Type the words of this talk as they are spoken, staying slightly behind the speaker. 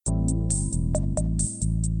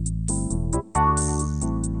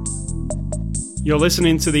You're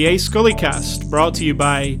listening to the A Scully Cast, brought to you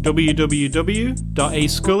by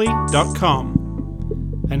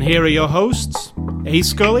www.ascully.com. And here are your hosts, A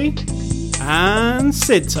Scully and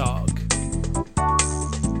Sid Talk.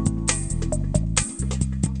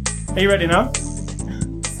 Are you ready now?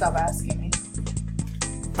 Stop asking me.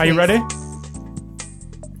 Are you ready?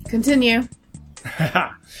 Continue.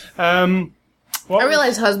 I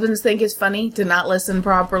realize husbands think it's funny to not listen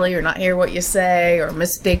properly or not hear what you say or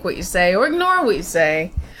mistake what you say or ignore what you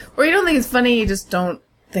say. Or you don't think it's funny, you just don't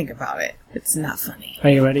think about it. It's not funny. Are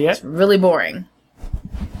you ready yet? It's really boring.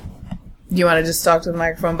 You want to just talk to the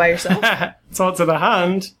microphone by yourself? Talk to the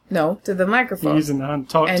hand. No, to the microphone. Using the hand.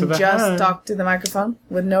 Talk to the hand. And just talk to the microphone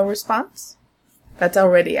with no response? That's how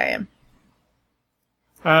ready I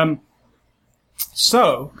am.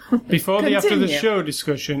 So, before the after the show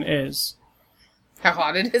discussion is... How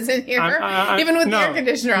hot it is in here. Even with the air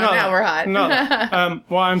conditioner on, now we're hot.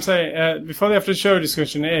 What I'm saying, before the after the show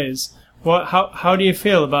discussion is, how do you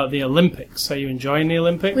feel about the Olympics? Are you enjoying the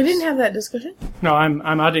Olympics? We didn't have that discussion. No,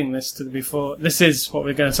 I'm adding this to the before. This is what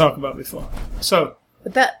we're going to talk about before. So...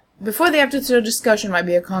 But that, before the after the show discussion might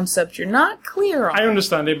be a concept you're not clear on. I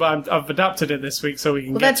understand it, but I've adapted it this week so we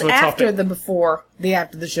can get to a topic. That's after the before the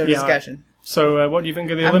after the show discussion. So, what do you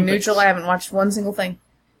think of the Olympics? I'm neutral. I haven't watched one single thing.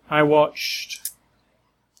 I watched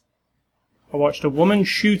a woman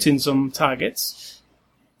shooting some targets.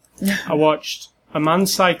 I watched a man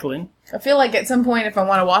cycling. I feel like at some point, if I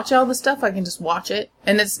want to watch all the stuff, I can just watch it.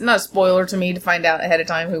 And it's not a spoiler to me to find out ahead of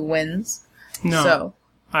time who wins. No. So.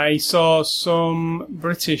 I saw some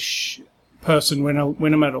British person win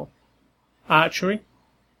a medal. Archery.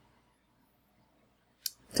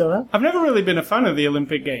 Don't know. I've never really been a fan of the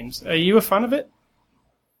Olympic Games. Are you a fan of it?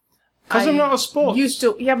 Because I'm not a sport. Used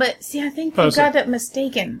to, yeah, but see, I think you got it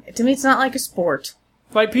mistaken. To me, it's not like a sport.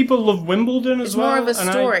 Like, people love Wimbledon as well. It's more of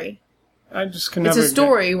a story. I just can never... It's a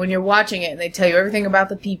story when you're watching it, and they tell you everything about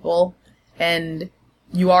the people, and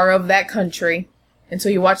you are of that country, and so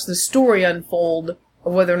you watch the story unfold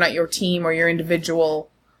of whether or not your team or your individual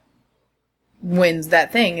wins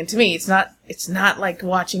that thing. And to me, it's not like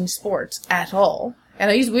watching sports at all. And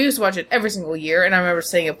we used to watch it every single year, and I remember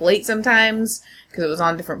staying up late sometimes because it was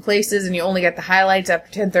on different places, and you only got the highlights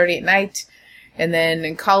after 10:30 at night. And then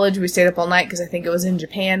in college, we stayed up all night because I think it was in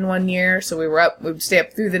Japan one year, so we'd stay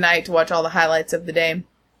up through the night to watch all the highlights of the day.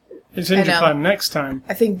 It's in Japan next time.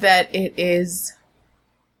 I think that it is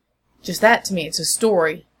just that to me. It's a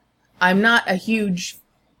story. I'm not a huge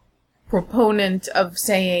proponent of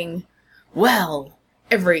saying, well,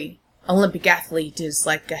 every Olympic athlete is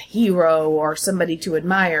like a hero or somebody to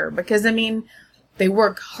admire, because, I mean, they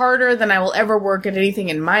work harder than I will ever work at anything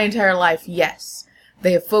in my entire life, yes.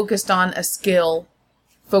 They have focused on a skill,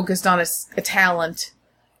 focused on a talent,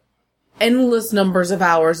 endless numbers of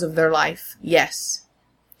hours of their life, yes.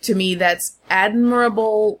 To me, that's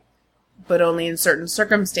admirable, but only in certain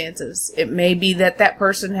circumstances. It may be that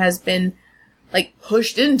person has been, like,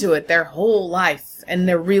 pushed into it their whole life, and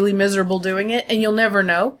they're really miserable doing it, and you'll never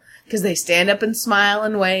know, because they stand up and smile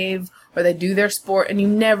and wave, or they do their sport, and you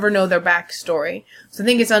never know their backstory. So I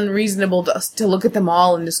think it's unreasonable to look at them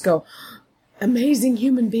all and just go, amazing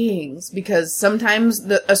human beings, because sometimes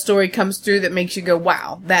a story comes through that makes you go,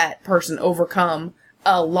 wow, that person overcome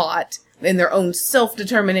a lot in their own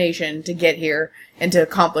self-determination to get here and to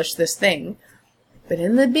accomplish this thing. But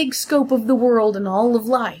in the big scope of the world and all of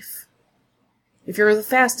life, if you're the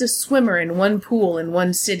fastest swimmer in one pool in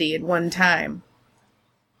one city at one time,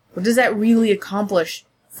 what does that really accomplish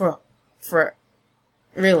for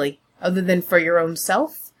really, other than for your own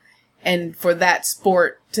self and for that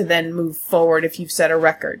sport to then move forward if you've set a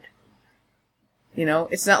record? You know,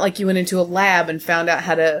 it's not like you went into a lab and found out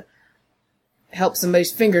how to help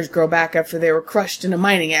somebody's fingers grow back after they were crushed in a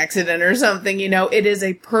mining accident or something, you know. It is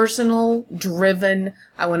a personal driven,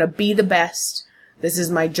 I want to be the best. This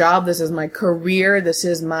is my job, this is my career, this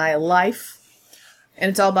is my life. And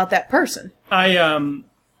it's all about that person. And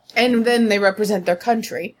then they represent their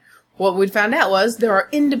country. What we found out was there are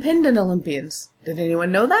independent Olympians. Did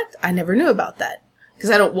anyone know that? I never knew about that.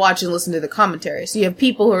 Because I don't watch and listen to the commentary. So you have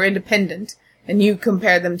people who are independent, and you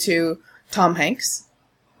compare them to Tom Hanks,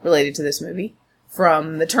 related to this movie,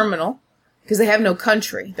 from The Terminal, because they have no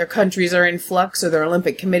country. Their countries are in flux, or their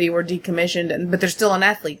Olympic committee were decommissioned, but they're still an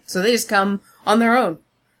athlete. So they just come on their own.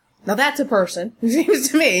 Now that's a person who seems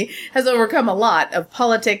to me has overcome a lot of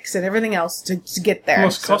politics and everything else to get there. It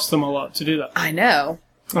must cost them a lot to do that. I know.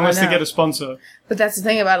 Unless they get a sponsor. But that's the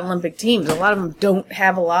thing about Olympic teams. A lot of them don't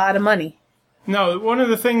have a lot of money. No, one of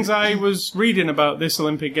the things I was reading about this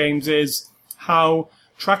Olympic Games is how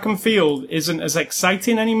track and field isn't as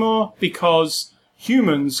exciting anymore because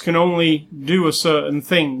humans can only do a certain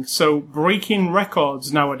thing. So breaking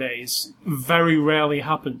records nowadays very rarely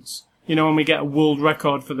happens. You know, when we get a world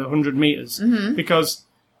record for the 100 meters. Mm-hmm. Because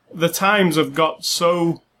the times have got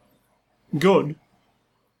so good.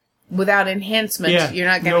 Without enhancement, you're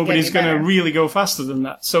not going to get nobody's going to really go faster than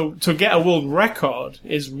that. So to get a world record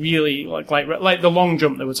is really like the long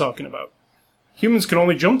jump that we're talking about. Humans can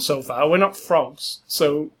only jump so far. We're not frogs.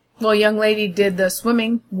 So well, young lady did the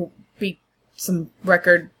swimming, beat some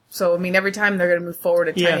record. So I mean, every time they're going to move forward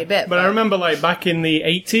a tiny bit. But I remember like back in the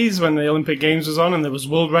 80s when the Olympic Games was on, and there was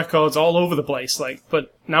world records all over the place. Like,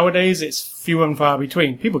 but nowadays it's few and far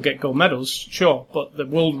between. People get gold medals, sure, but the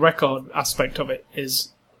world record aspect of it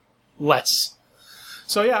is less.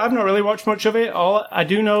 So yeah, I've not really watched much of it. All I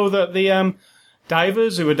do know that the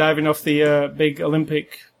divers who were diving off the big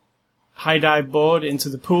Olympic high dive board into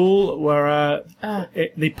the pool were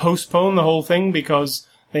they postponed the whole thing because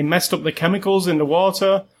they messed up the chemicals in the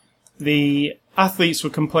water. The athletes were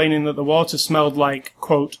complaining that the water smelled like,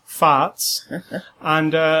 quote, farts.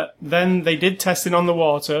 And then they did testing on the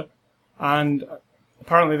water, and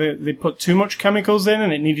apparently they put too much chemicals in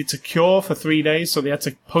and it needed to cure for 3 days, so they had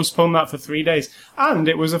to postpone that for 3 days. And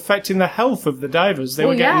it was affecting the health of the divers. They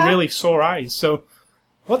were getting really sore eyes. So,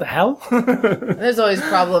 what the hell? There's always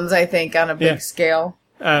problems, I think, on a big scale.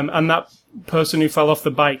 And that person who fell off the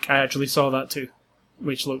bike, I actually saw that too,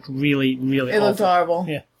 which looked really, really awful. It looked horrible.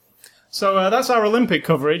 Yeah. So that's our Olympic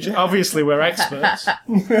coverage. Obviously, we're experts.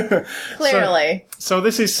 Clearly. So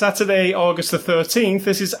this is Saturday, August the 13th.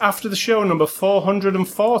 This is after the show number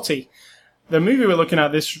 440. The movie we're looking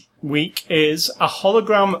at this week is A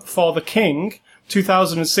Hologram for the King,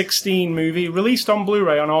 2016 movie, released on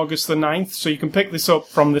Blu-ray on August the 9th, so you can pick this up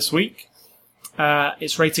from this week.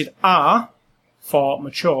 It's rated R for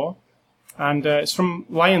mature, and it's from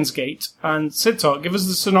Lionsgate. And Sid Talk, give us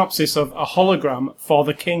the synopsis of A Hologram for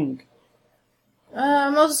the King.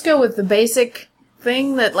 I'll just go with the basic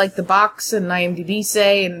thing that, like, the box and IMDb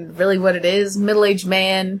say, and really what it is. Middle-aged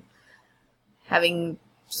man having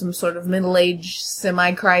some sort of middle-age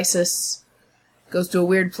semi-crisis, goes to a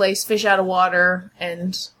weird place, fish out of water,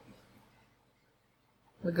 and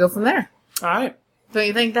we go from there. All right. Don't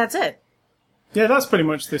you think that's it? Yeah, that's pretty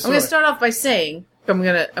much this. I'm going to start off by saying, I'm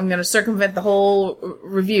gonna circumvent the whole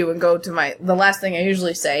review and go to the last thing I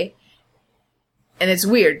usually say. And it's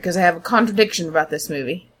weird, because I have a contradiction about this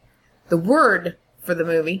movie. The word for the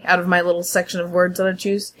movie, out of my little section of words that I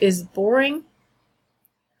choose, is boring.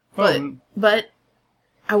 But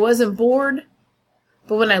I wasn't bored.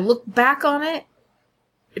 But when I look back on it,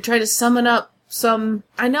 I try to summon up some...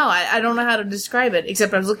 I don't know how to describe it,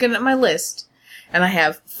 except I was looking at my list, and I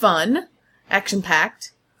have fun,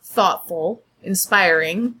 action-packed, thoughtful,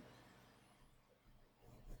 inspiring,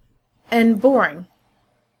 and boring.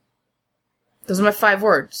 Those are my 5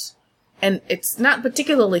 words. And it's not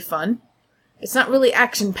particularly fun. It's not really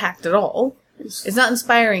action-packed at all. It's not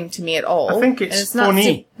inspiring to me at all. I think it's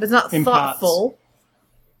funny. It's not thoughtful.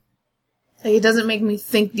 Like, it doesn't make me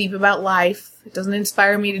think deep about life. It doesn't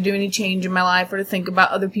inspire me to do any change in my life or to think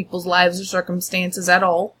about other people's lives or circumstances at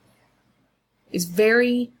all. It's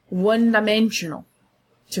very one-dimensional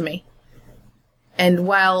to me. And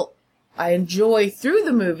while I enjoy through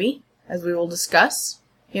the movie, as we will discuss,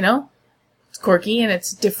 it's quirky and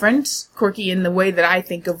it's different. Quirky in the way that I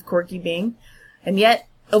think of quirky being. And yet,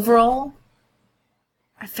 overall,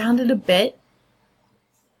 I found it a bit,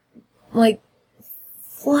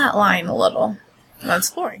 flatline a little.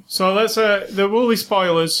 That's boring. So there will be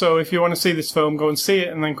spoilers, so if you want to see this film, go and see it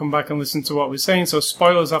and then come back and listen to what we're saying. So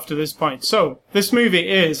spoilers after this point. So, this movie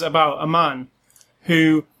is about a man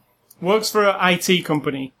who works for an IT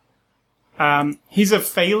company. He's a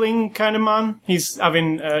failing kind of man. He's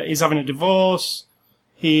having a divorce.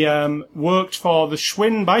 He worked for the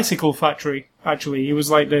Schwinn bicycle factory. Actually, he was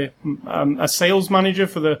like a sales manager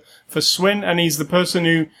for Schwinn, and he's the person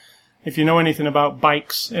who, if you know anything about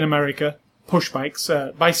bikes in America, push bikes,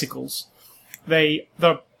 bicycles,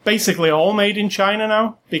 they're basically all made in China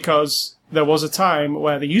now, because there was a time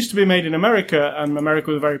where they used to be made in America, and America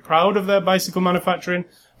was very proud of their bicycle manufacturing,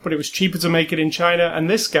 but it was cheaper to make it in China, and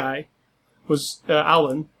this guy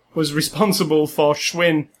Alan was responsible for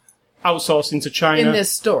Schwinn outsourcing to China. In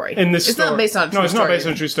this story. It's not based on a true story. No, it's not based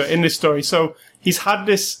on a true story. In this story. So he's had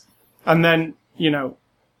this, and then, you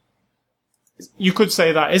could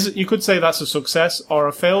say that's a success or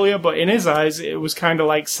a failure, but in his eyes, it was kind of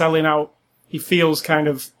like selling out. He feels kind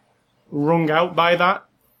of wrung out by that.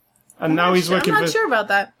 And now he's working for... I'm not sure about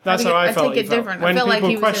that. That's how I felt. I take it different. When I feel people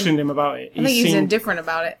like questioned him about it. I think he's indifferent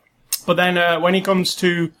about it. But then when he comes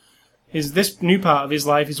to is this new part of his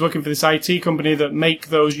life. He's working for this IT company that make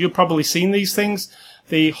those. You've probably seen these things.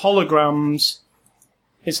 The holograms.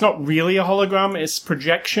 It's not really a hologram. It's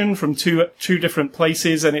projection from two different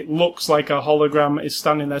places, and it looks like a hologram is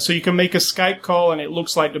standing there. So you can make a Skype call, and it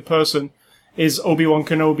looks like the person is Obi-Wan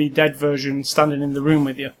Kenobi dead version standing in the room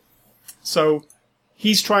with you. So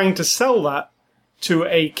he's trying to sell that to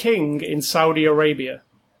a king in Saudi Arabia.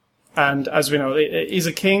 And as we know, he's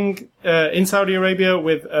a king in Saudi Arabia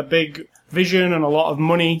with a big vision and a lot of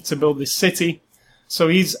money to build this city. So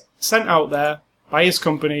he's sent out there by his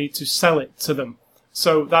company to sell it to them.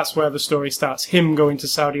 So that's where the story starts, him going to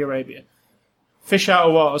Saudi Arabia. Fish out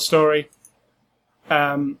of water story.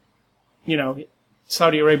 Saudi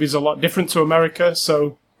Arabia's a lot different to America,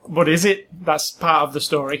 so what is it? That's part of the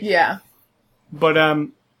story. Yeah. But,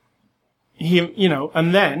 and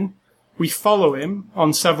then we follow him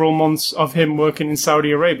on several months of him working in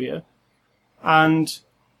Saudi Arabia, and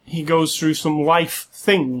he goes through some life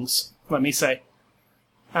things, let me say.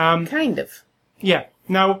 Kind of. Yeah.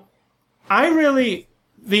 Now,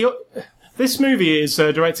 this movie is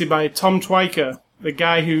directed by Tom Twyker, the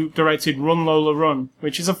guy who directed Run Lola Run,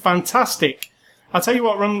 which is a fantastic... I'll tell you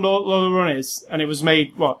what Run Lola Run is, and it was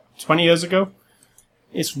made, 20 years ago?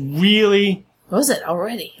 It's really... Was it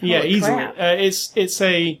already? Yeah, Holy easily. crap. It's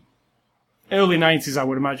a early 90s, I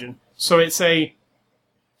would imagine. So it's a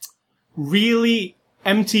really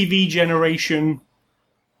MTV generation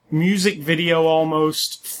music video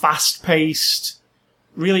almost, fast-paced,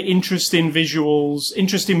 really interesting visuals,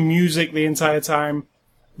 interesting music the entire time,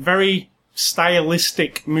 very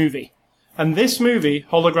stylistic movie. And this movie,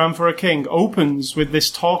 Hologram for a King, opens with this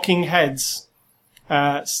Talking Heads,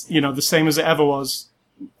 the same as it ever was,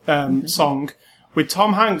 song, with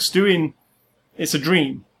Tom Hanks doing It's a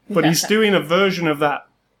Dream, but he's doing a version of that.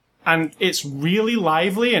 And it's really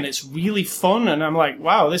lively and it's really fun, and I'm like,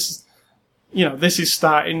 wow, this is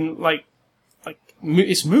starting,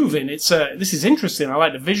 it's moving, this is interesting, I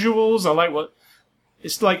like the visuals,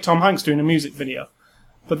 it's like Tom Hanks doing a music video.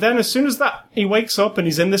 But then as soon as that, he wakes up and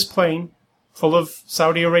he's in this plane full of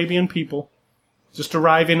Saudi Arabian people, just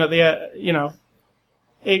arriving at the,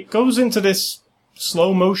 it goes into this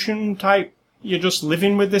slow motion type, you're just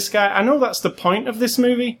living with this guy. I know that's the point of this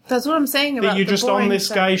movie. That's what I'm saying about that you're just on this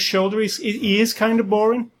guy's shoulder. He is kind of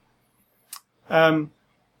boring. And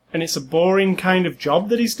it's a boring kind of job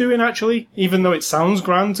that he's doing, actually. Even though it sounds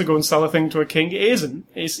grand to go and sell a thing to a king, it isn't.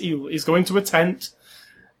 He's going to a tent.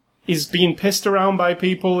 He's being pissed around by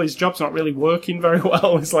people. His job's not really working very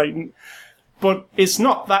well. But it's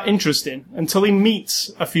not that interesting until he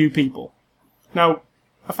meets a few people. Now,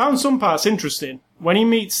 I found some parts interesting. When he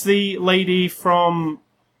meets the lady from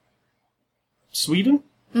Sweden,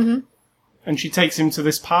 and she takes him to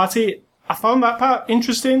this party, I found that part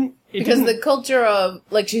interesting. Because the culture of,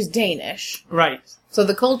 she's Danish. Right. So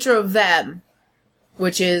the culture of them,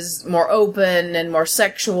 which is more open and more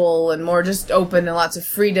sexual and more just open and lots of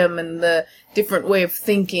freedom and the different way of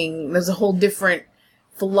thinking, there's a whole different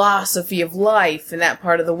philosophy of life in that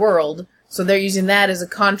part of the world. So they're using that as a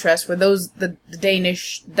contrast where the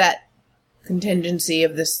Danish, that contingency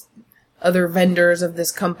of this other vendors of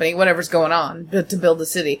this company, whatever's going on to build the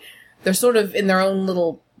city, they're sort of in their own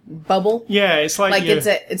little bubble. Yeah, it's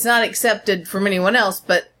it's not accepted from anyone else,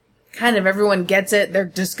 but kind of everyone gets it. They're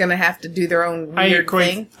just gonna have to do their own weird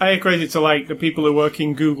thing. I equate it to the people who work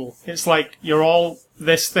in Google. It's like you're all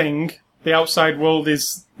this thing, the outside world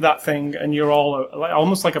is that thing, and you're all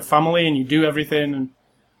almost like a family, and you do everything.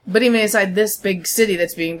 But even inside this big city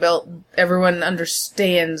that's being built, everyone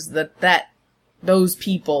understands that those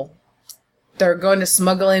people, they're going to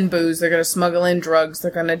smuggle in booze, they're going to smuggle in drugs, they're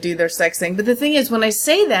going to do their sex thing. But the thing is, when I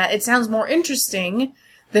say that, it sounds more interesting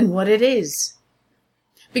than what it is.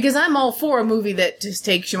 Because I'm all for a movie that just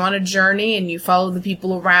takes you on a journey and you follow the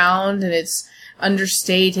people around and it's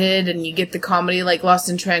understated and you get the comedy like Lost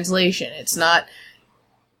in Translation. It's not...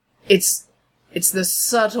 It's the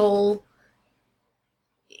subtle...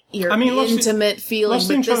 intimate feeling. Lost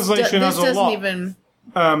in Translation has a lot. Even...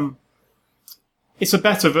 it's a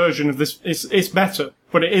better version of this. It's better,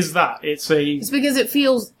 but it is that. It's because it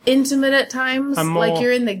feels intimate at times, like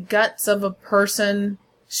you're in the guts of a person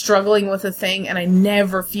struggling with a thing, and I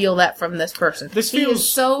never feel that from this person. He is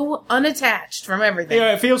so unattached from everything.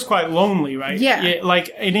 Yeah, it feels quite lonely, right? Yeah.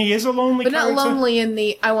 And he is a lonely character. But not lonely in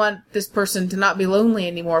the, I want this person to not be lonely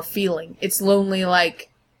anymore feeling. It's lonely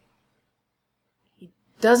like...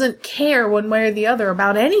 doesn't care one way or the other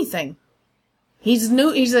about anything. He's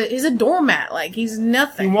a doormat. He's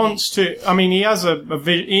nothing. He wants to. I mean, he has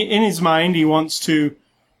in his mind. He wants to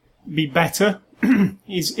be better.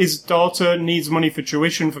 His daughter needs money for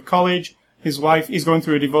tuition for college. His wife, he's going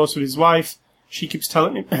through a divorce with his wife. She keeps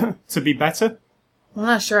telling him to be better. I'm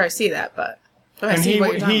not sure I see that, but I And see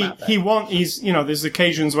what you're talking about. he's, there's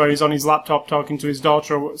occasions where he's on his laptop talking to his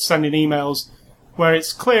daughter or sending emails where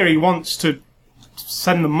it's clear he wants to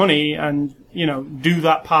send them money and, do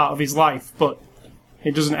that part of his life, but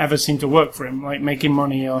it doesn't ever seem to work for him, like making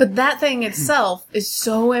money or... But that thing itself is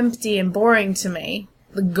so empty and boring to me.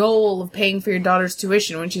 The goal of paying for your daughter's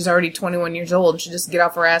tuition when she's already 21 years old and should just get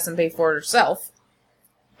off her ass and pay for it herself.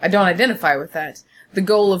 I don't identify with that. The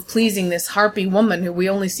goal of pleasing this harpy woman who we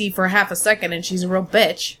only see for half a second and she's a real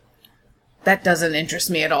bitch. That doesn't interest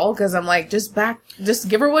me at all, because I'm like, just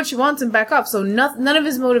give her what she wants and back up. So none of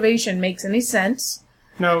his motivation makes any sense.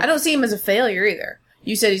 No. I don't see him as a failure either.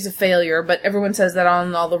 You said he's a failure, but everyone says that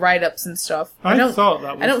on all the write-ups and stuff. I thought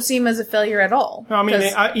that was... I don't see him as a failure at all. No, I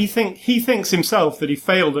mean, he thinks himself that he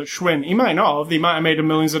failed at Schwinn. He might not have. He might have made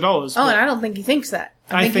millions of dollars. Oh, and I don't think he thinks that.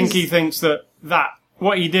 I think he thinks that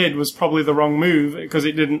what he did was probably the wrong move because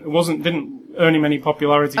it didn't earn him any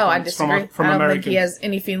popularity I points disagree. from I don't Americans. think he has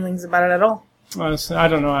any feelings about it at all. I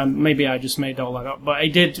don't know. Maybe I just made all that up, but he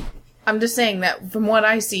did. I'm just saying that from what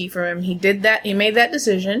I see from him, he did that. He made that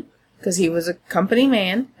decision because he was a company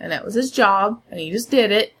man, and that was his job, and he just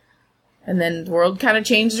did it. And then the world kind of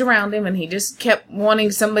changed around him, and he just kept wanting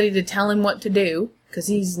somebody to tell him what to do because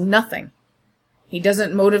he's nothing. He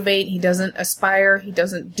doesn't motivate. He doesn't aspire. He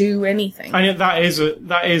doesn't do anything. And that is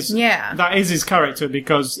his character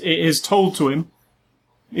because it is told to him.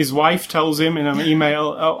 His wife tells him in an email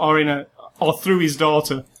or through his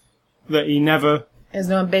daughter that he never has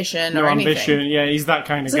no ambition or ambition. anything. Yeah, he's that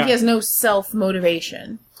kind of guy. It's like he has no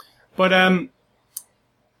self-motivation. But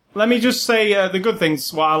let me just say the good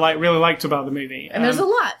things. What I really liked about the movie, and there's a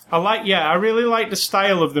lot. I really like the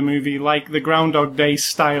style of the movie, like the Groundhog Day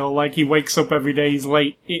style. Like he wakes up every day, he's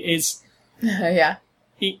late. It is. Yeah.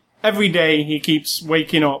 Every day he keeps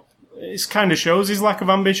waking up. It kind of shows his lack of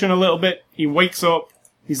ambition a little bit. He wakes up,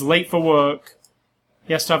 he's late for work.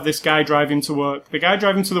 He has to have this guy drive him to work. The guy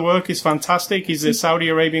driving to the work is fantastic. He's a Saudi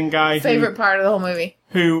Arabian guy. Favorite part of the whole movie.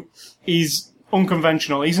 Who is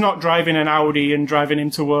unconventional. He's not driving an Audi and driving him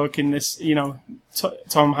to work in this,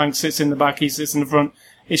 Tom Hanks sits in the back, he sits in the front.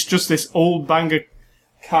 It's just this old banger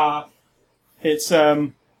car. It's,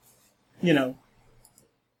 cool. Well,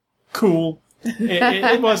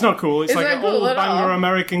 it's not cool. It's like an cool old banger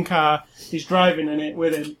American car. He's driving in it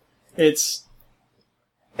with him. It's...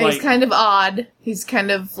 And he's kind of odd. He's kind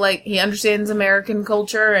of like, he understands American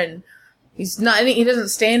culture and he doesn't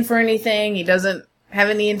stand for anything. He doesn't have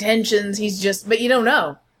any intentions. He's just, but you don't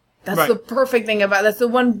know. That's the perfect thing that's the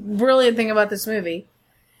one brilliant thing about this movie.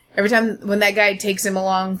 Every time when that guy takes him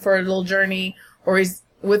along for a little journey or he's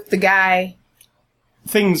with the guy,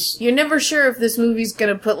 you're never sure if this movie's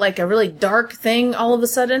gonna put like a really dark thing all of a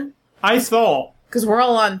sudden. I thought. Because we're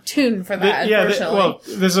all on tune for that,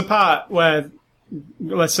 unfortunately. There's a part where,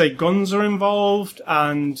 let's say, guns are involved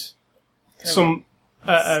and some...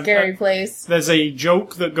 scary place. There's a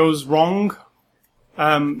joke that goes wrong,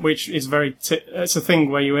 which is it's a thing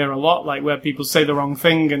where you hear a lot, like where people say the wrong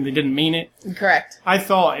thing and they didn't mean it. Correct. I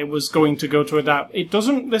thought it was going to go to a dark... It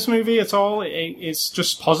doesn't, this movie, at all. It's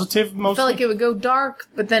just positive, mostly. I felt like it would go dark,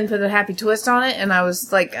 but then put a happy twist on it, and I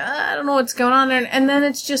was like, I don't know what's going on there. And then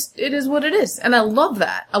it is what it is. And I love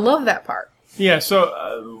that. I love that part. Yeah,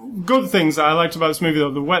 so good things that I liked about this movie,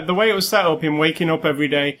 though. The way it was set up, him waking up every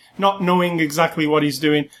day, not knowing exactly what he's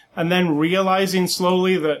doing, and then realizing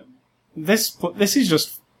slowly that this is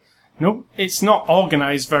just... Nope, it's not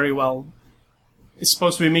organized very well. It's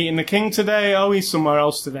supposed to be meeting the king today. Oh, he's somewhere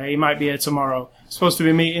else today. He might be here tomorrow. It's supposed to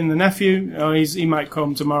be meeting the nephew. Oh, he might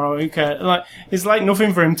come tomorrow. Who cares? It's like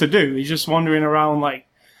nothing for him to do. He's just wandering around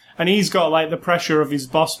and he's got the pressure of his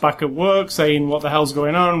boss back at work saying what the hell's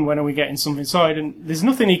going on, when are we getting something sorted, and there's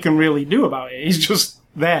nothing he can really do about it. He's just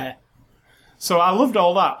there. So I loved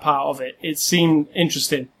all that part of it. It seemed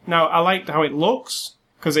interesting. Now, I liked how it looks,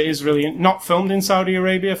 because it is really not filmed in Saudi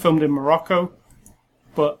Arabia, filmed in Morocco,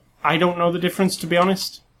 but I don't know the difference, to be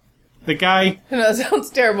honest. The guy... No, it sounds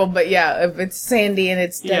terrible, but yeah, if it's sandy and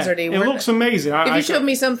it's deserty... It looks amazing. If you showed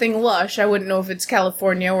me something lush, I wouldn't know if it's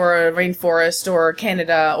California or a rainforest or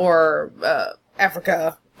Canada or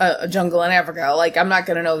Africa, a jungle in Africa. I'm not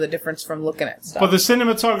going to know the difference from looking at stuff. But the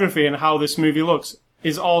cinematography and how this movie looks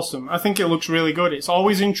is awesome. I think it looks really good. It's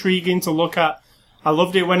always intriguing to look at. I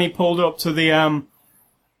loved it when he pulled up to the...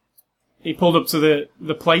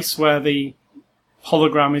 the place where the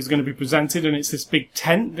hologram is going to be presented, and it's this big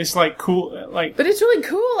tent, this cool, But it's really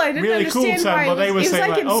cool. I didn't really understand cool tent, why but they were he was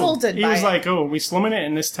saying insulted he was are we slumming it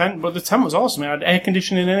in this tent? But the tent was awesome. It had air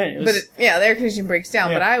conditioning in it. The air conditioning breaks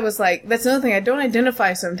down. Yeah. But I was like, that's another thing. I don't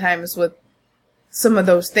identify sometimes with some of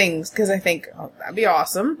those things, because I think, oh, that'd be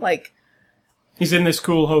awesome. Like, he's in this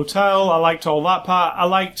cool hotel. I liked all that part. I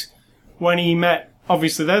liked when he met,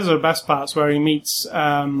 obviously those are the best parts, where he meets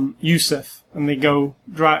Yusuf and they go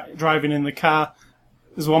driving in the car.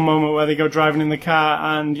 There's one moment where they go driving in the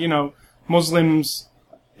car and, you know,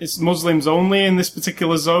 it's Muslims only in this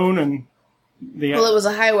particular zone, and well, it was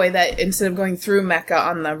a highway that instead of going through Mecca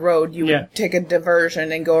on the road, you would take a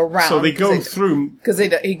diversion and go around. So they go through. Because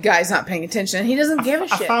the guy's not paying attention, and he doesn't give a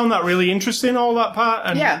shit. I found that really interesting, all that part.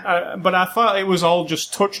 And, but I thought it was all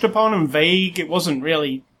just touched upon and vague. It wasn't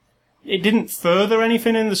really... It didn't further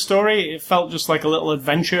anything in the story. It felt just like a little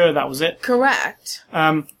adventure. That was it. Correct.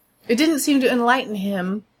 It didn't seem to enlighten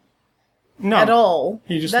him no, at all.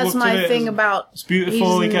 He just That's looked at my it thing as, about... It's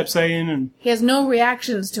beautiful, he kept saying. And he has no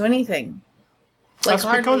reactions to anything. Like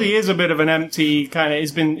that's because he is a bit of an empty kind of...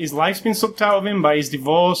 His life's been sucked out of him by his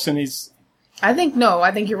divorce and his... I think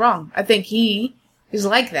you're wrong. I think he is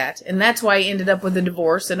like that. And that's why he ended up with a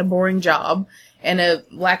divorce and a boring job and a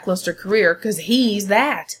lackluster career. Because he's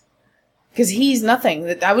that. Because he's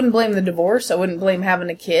nothing. I wouldn't blame the divorce. I wouldn't blame having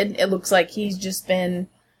a kid. It looks like he's just been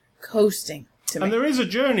coasting to me. And there is a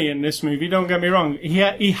journey in this movie, don't get me wrong.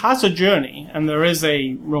 He has a journey, and there is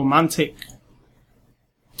a romantic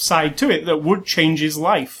side to it that would change his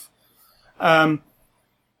life. And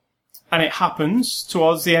it happens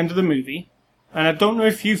towards the end of the movie. And I don't know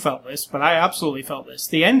if you felt this, but I absolutely felt this.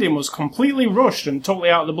 The ending was completely rushed and totally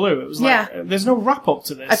out of the blue. It was like, there's no wrap-up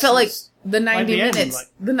to this. I felt like the 90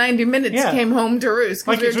 minutes, the 90 minutes came home to roost.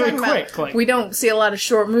 Like, it's really quick. Like, we don't see a lot of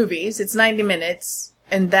short movies. It's 90 minutes,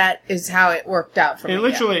 and that is how it worked out for me. It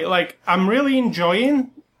literally, like, I'm really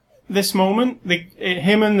enjoying this moment.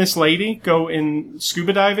 Him and this lady go in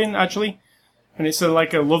scuba diving, actually. And it's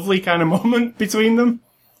like a lovely kind of moment between them.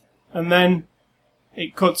 And then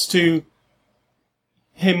it cuts to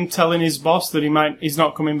him telling his boss that he's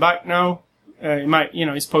not coming back now.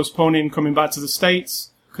 He's postponing coming back to the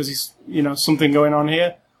States because he's, something going on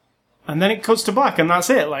here. And then it cuts to black and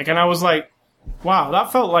that's it. Like, and I was like, wow,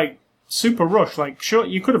 that felt like super rushed. Like, sure,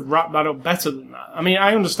 you could have wrapped that up better than that. I mean,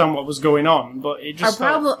 I understand what was going on, but it just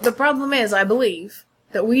the problem is, I believe,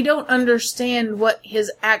 that we don't understand what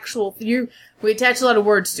his actual... We attach a lot of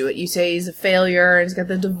words to it. You say he's a failure, and he's got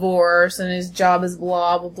the divorce, and his job is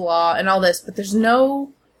blah, blah, blah, and all this, but there's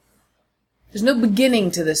no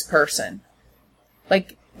beginning to this person.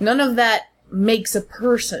 Like, none of that makes a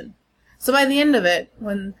person. So by the end of it,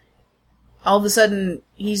 when all of a sudden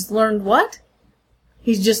he's learned what?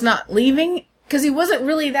 He's just not leaving? Because he wasn't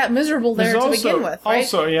really that miserable there to begin with, right?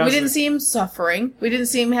 We didn't see him suffering. We didn't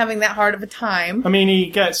see him having that hard of a time. I mean, he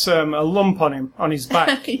gets a lump on him, on his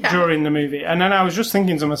back, during the movie. And then I was just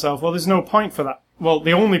thinking to myself, well, there's no point for that. Well,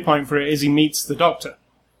 the only point for it is he meets the doctor.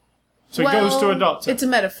 So he goes to a doctor. It's a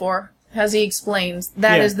metaphor, as he explains.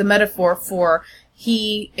 That is the metaphor for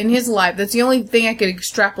he, in his life, that's the only thing I could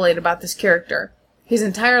extrapolate about this character. His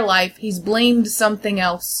entire life, he's blamed something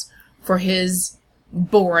else for his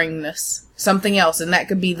boringness. Something else, and that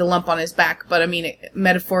could be the lump on his back, but I mean,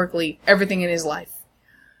 metaphorically, everything in his life.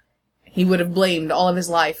 He would have blamed all of his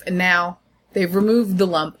life, and now they've removed the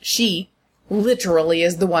lump. She, literally,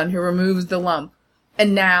 is the one who removes the lump.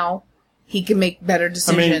 And now he can make better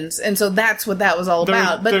decisions. And so that's what that was all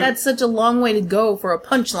about. But that's such a long way to go for a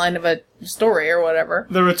punchline of a story or whatever.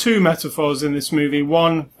 There are two metaphors in this movie.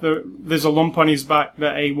 One, there's a lump on his back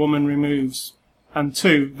that a woman removes. And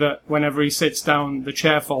two, that whenever he sits down, the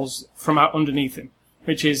chair falls from out underneath him.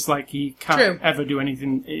 Which is like he can't ever do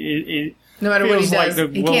anything. No matter what he does,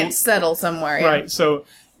 he can't settle somewhere. Yeah. Right, so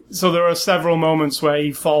there are several moments where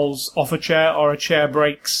he falls off a chair or a chair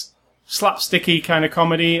breaks. Slapsticky kind of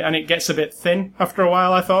comedy, and it gets a bit thin after a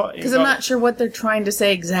while, I thought. Because I'm not sure what they're trying to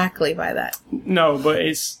say exactly by that. No, but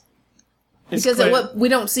it's because we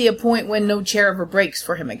don't see a point when no chair ever breaks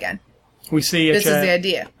for him again. We see a chair. This is the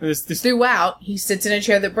idea. Throughout, he sits in a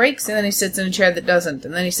chair that breaks, and then he sits in a chair that doesn't.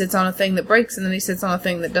 And then he sits on a thing that breaks, and then he sits on a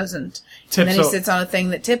thing that doesn't. And then he sits on a thing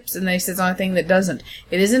that tips, and then he sits on a thing that doesn't.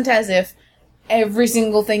 It isn't as if every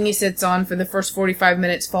single thing he sits on for the first 45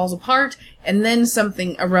 minutes falls apart, and then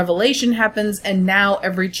a revelation happens, and now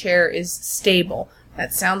every chair is stable.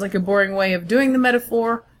 That sounds like a boring way of doing the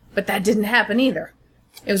metaphor, but that didn't happen either.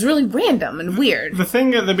 It was really random and weird. The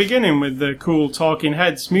thing at the beginning with the cool Talking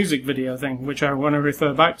Heads music video thing, which I want to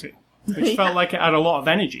refer back to, which felt like it had a lot of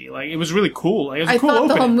energy. Like, it was really cool. Like, it was a cool opening.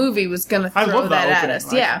 The whole movie was going to throw that at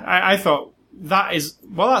us. Like, I thought,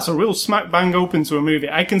 that's a real smack bang open to a movie.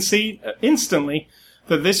 I can see instantly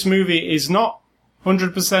that this movie is not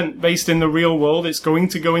 100% based in the real world. It's going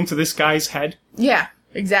to go into this guy's head. Yeah,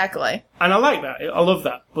 exactly. And I like that. I love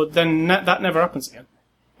that. But then that never happens again.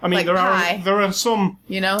 I mean, Like there Pi. are some.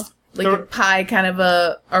 You know? Like There- a pie kind of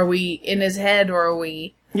are we in his head or are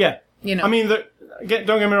we, Yeah. you know? I mean, don't get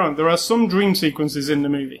me wrong. There are some dream sequences in the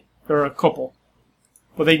movie. There are a couple.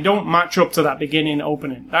 But they don't match up to that beginning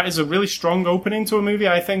opening. That is a really strong opening to a movie,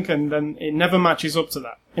 I think, and then it never matches up to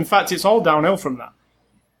that. In fact, it's all downhill from that.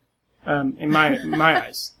 In my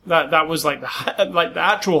eyes, that was like the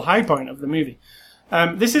actual high point of the movie.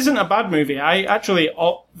 This isn't a bad movie. I actually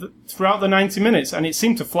throughout the 90 minutes, and it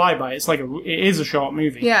seemed to fly by. It is a short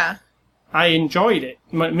movie. yeah. I enjoyed it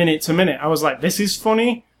minute to minute. I was like, this is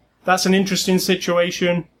funny. That's an interesting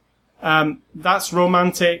situation. That's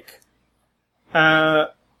romantic.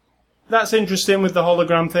 That's interesting with the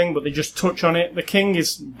hologram thing, but they just touch on it. The king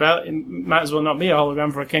might as well not be a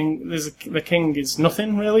hologram for a king. The king is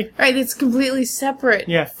nothing, really. Right, it's completely separate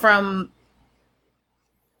Yeah. from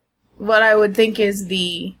what I would think is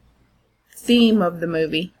the theme of the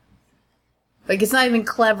movie. Like, it's not even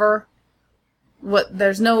clever.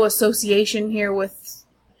 There's no association here with...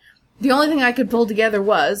 The only thing I could pull together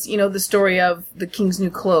was, the story of the king's new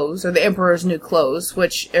clothes, or the emperor's new clothes,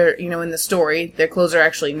 which, in the story, their clothes are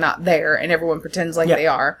actually not there, and everyone pretends like they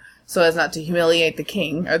are, so as not to humiliate the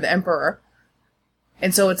king, or the emperor.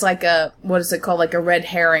 And so it's like what is it called, like a red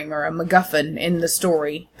herring, or a MacGuffin in the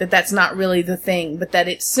story, that's not really the thing, but that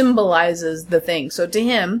it symbolizes the thing. So to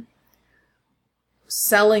him,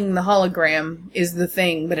 selling the hologram is the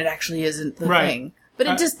thing, but it actually isn't the thing. But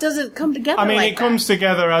it just doesn't come together. I mean, like it comes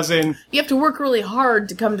together as in. You have to work really hard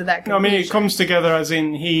to come to that No, I conclusion. mean, it comes together as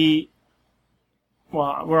in he.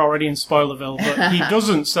 Well, we're already in Spoilerville, but he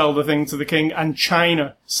doesn't sell the thing to the king, and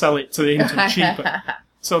China sell it to him cheaper.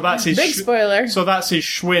 So that's his Big spoiler. So that's his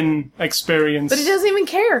Schwinn experience. But he doesn't even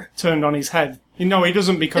care. Turned on his head. No, he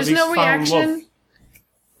doesn't because There's he's no found reaction. love.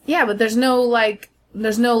 Yeah, but there's no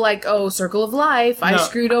oh, circle of life. I No,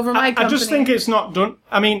 screwed over my company. I just think it's not done.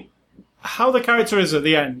 I mean, how the character is at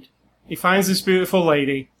the end. He finds this beautiful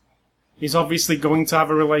lady. He's obviously going to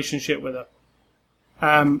have a relationship with her.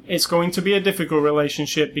 It's going to be a difficult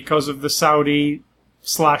relationship because of the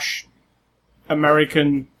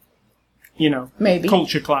Saudi/American, Maybe.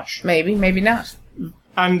 culture clash. Maybe not.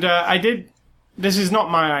 And this is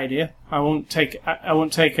not my idea. I won't take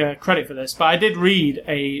credit for this, but I did read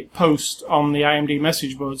a post on the IMD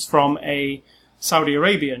message boards from a Saudi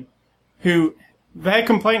Arabian who their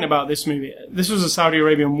complaint about this movie. This was a Saudi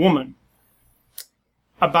Arabian woman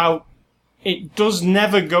about it does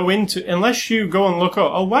never go into unless you go and look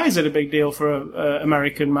up. Oh, why is it a big deal for a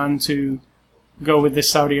American man to go with this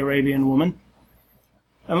Saudi Arabian woman?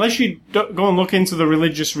 Unless you go and look into the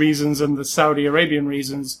religious reasons and the Saudi Arabian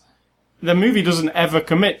reasons, the movie doesn't ever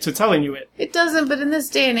commit to telling you it. It doesn't, but in this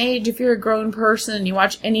day and age, if you're a grown person and you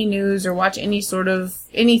watch any news or watch any sort of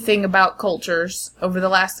anything about cultures over the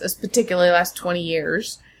particularly last 20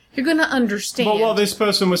 years, you're going to understand. But what this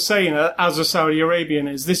person was saying as a Saudi Arabian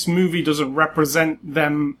is this movie doesn't represent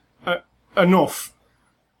them enough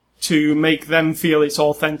to make them feel it's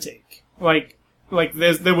authentic. Like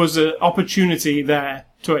there was an opportunity there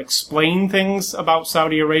to explain things about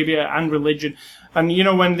Saudi Arabia and religion. And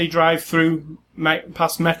when they drive through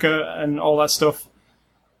past Mecca and all that stuff,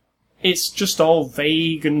 it's just all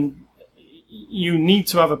vague and you need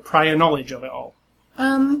to have a prior knowledge of it all.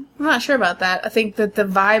 I'm not sure about that. I think that the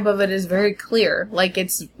vibe of it is very clear. Like I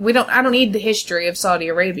don't need the history of Saudi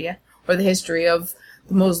Arabia or the history of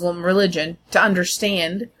the Muslim religion to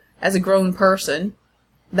understand as a grown person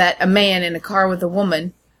that a man in a car with a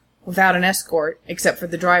woman without an escort, except for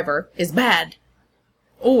the driver, is bad.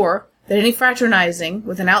 Or that any fraternizing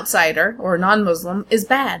with an outsider or a non-Muslim is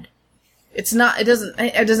bad. It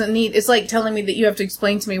doesn't need, it's like telling me that you have to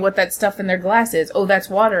explain to me what that stuff in their glass is. Oh, that's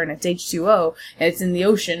water and it's H2O and it's in the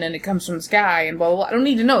ocean and it comes from the sky and blah, blah, blah. I don't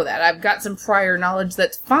need to know that. I've got some prior knowledge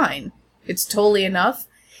that's fine. It's totally enough.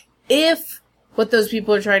 If what those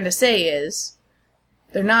people are trying to say is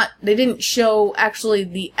they didn't show actually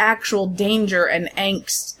the actual danger and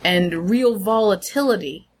angst and real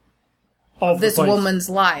volatility of this woman's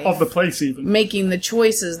life. Of the place, even. Making the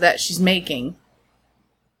choices that she's making.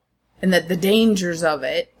 And that the dangers of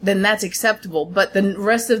it, then that's acceptable. But the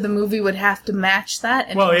rest of the movie would have to match that,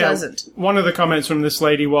 and it doesn't. One of the comments from this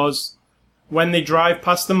lady was, when they drive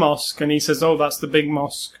past the mosque, and he says, oh, that's the big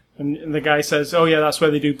mosque. And the guy says, oh, yeah, that's where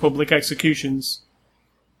they do public executions.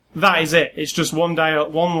 That is it. It's just one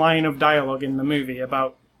line of dialogue in the movie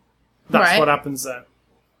about that's what happens there.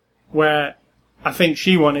 Where I think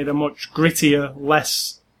she wanted a much grittier,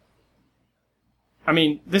 less... I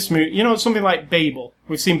mean, this movie, something like Babel.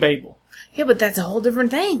 We've seen Babel. Yeah, but that's a whole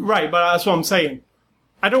different thing. Right, but that's what I'm saying.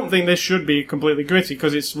 I don't think this should be completely gritty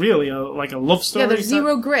because it's really like a love story. Yeah, there's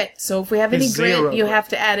zero grit. So if we have any grit, you grit. have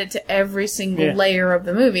to add it to every single layer of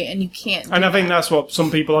the movie, and you can't. And I think that's what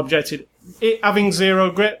some people objected. It having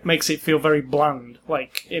zero grit makes it feel very bland.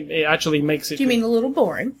 Like, it actually makes it... Do you mean a little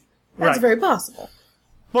boring? That's Right. very possible.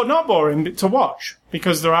 But not boring to watch,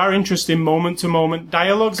 because there are interesting moment-to-moment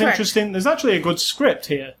dialogue's Correct. interesting. There's actually a good script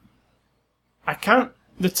here.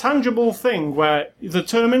 The tangible thing where The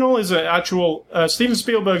Terminal is an actual Steven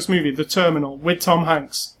Spielberg's movie, The Terminal, with Tom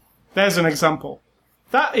Hanks. There's an example.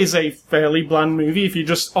 That is a fairly bland movie. If you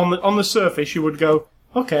just, on the surface, you would go,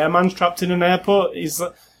 okay, a man's trapped in an airport.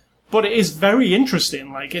 But it is very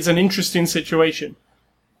interesting. Like, it's an interesting situation.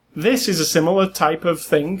 This is a similar type of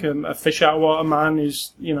thing. A fish out of water man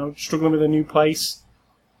who's, struggling with a new place.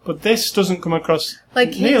 But this doesn't come across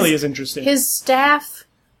nearly as interesting. His staff,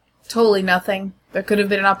 totally nothing. There could have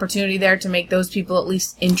been an opportunity there to make those people at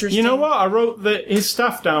least interesting. You know what? I wrote his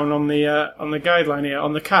staff down on the guideline here,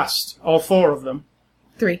 on the cast. All 4 of them.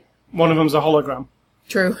 3. One of them's a hologram.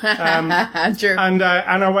 True. True. And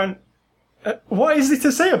I went, what is it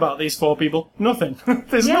to say about these 4 people? Nothing.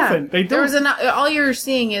 There's nothing. They don't. All you're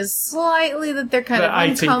seeing is slightly that they're kind The of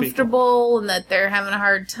IT uncomfortable and that they're having a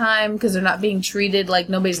hard time because they're not being treated like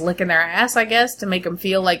nobody's licking their ass, I guess, to make them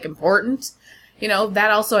feel like important.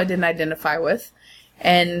 That also I didn't identify with.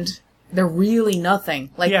 And they're really nothing.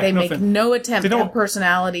 Like, they nothing. make no attempt They to don't- have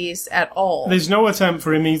personalities at all. There's no attempt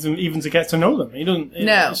for him even to get to know them. He doesn't.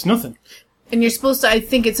 No. It's nothing. And you're supposed to, I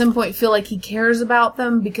think, at some point feel like he cares about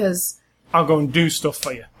them because... I'll go and do stuff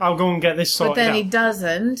for you. I'll go and get this sorted But then out. he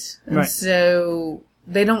doesn't. And Right. so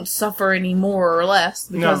they don't suffer any more or less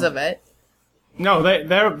because No. of it. No,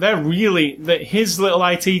 they're really... his little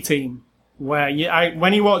IT team, where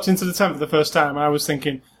when he walked into the tent for the first time, I was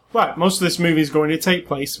thinking, right, most of this movie is going to take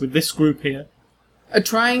place with this group here.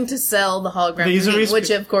 Trying to sell the hologram These are movie, his- which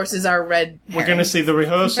of course is our red herring. We're going to see the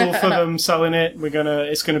rehearsal for them selling it.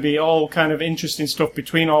 It's going to be all kind of interesting stuff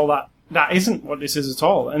between all that. That isn't what this is at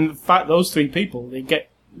all. And in fact, those 3 people, they get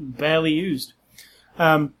barely used.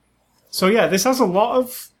 So yeah, this has a lot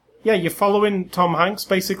of... Yeah, you're following Tom Hanks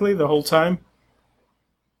basically the whole time.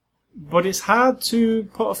 But it's hard to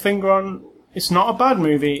put a finger on... It's not a bad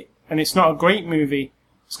movie, and it's not a great movie.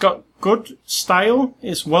 It's got good style.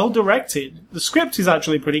 It's well directed. The script is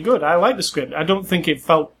actually pretty good. I like the script. I don't think it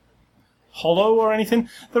felt hollow or anything.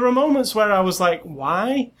 There are moments where I was like,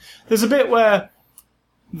 why? There's a bit where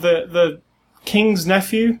the king's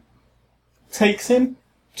nephew takes him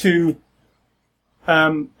to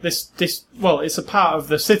this. Well, it's a part of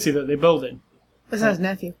the city that they're building. That's not his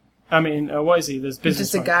nephew. I mean, what is he? There's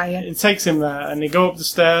business. Just a guy, yeah. It takes him there, and they go up the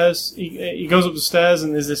stairs. He goes up the stairs,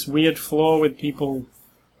 and there's this weird floor with people.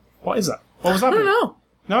 What is that? What was I happening? don't know.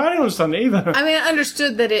 No, I didn't understand it either. I mean, I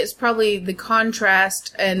understood that it's probably the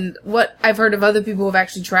contrast and what I've heard of other people who have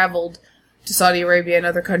actually traveled to Saudi Arabia and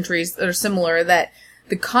other countries that are similar, that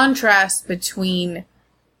the contrast between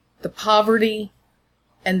the poverty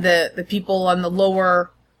and the people on the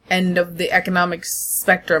lower end of the economic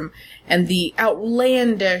spectrum and the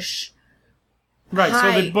outlandish Right,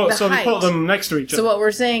 height, so they put height. them next to each other. So what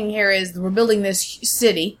we're saying here is we're building this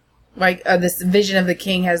city, like this vision of the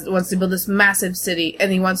king wants to build this massive city,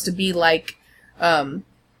 and he wants to be like,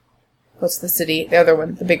 what's the city? The other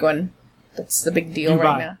one, the big one. That's the big deal Dubai.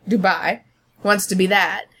 right now. Dubai wants to be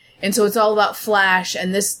that, and so it's all about flash.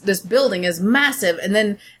 And this building is massive, and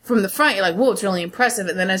then from the front you're like, whoa, it's really impressive.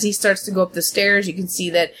 And then as he starts to go up the stairs, you can see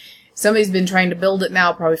that somebody's been trying to build it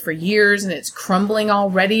now probably for years, and it's crumbling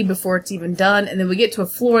already before it's even done. And then we get to a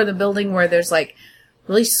floor of the building where there's like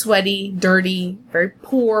really sweaty, dirty, very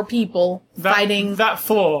poor people fighting. That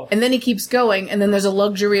floor. And then he keeps going, and then there's a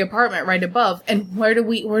luxury apartment right above. And where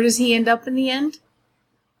does he end up in the end?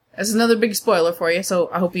 That's another big spoiler for you, so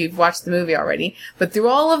I hope you've watched the movie already. But through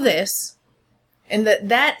all of this, and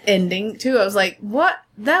that ending too, I was like, what?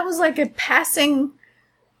 That was like a passing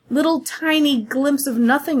little tiny glimpse of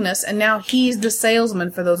nothingness, and now he's the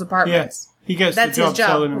salesman for those apartments. Yes, he gets That's the job his job.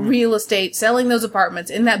 selling them. Real estate, selling those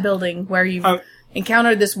apartments in that building where you've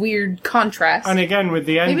encountered this weird contrast. And again, with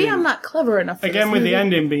the ending... Maybe I'm not clever enough for Again, this with movie. the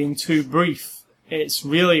ending being too brief, it's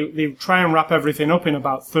really... They try and wrap everything up in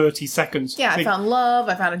about 30 seconds. Yeah, I found love,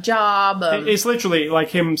 I found a job. It's literally like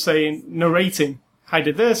him narrating, I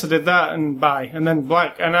did this, I did that, and bye. And then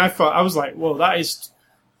black. And I was like, whoa, that is...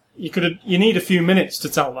 You need a few minutes to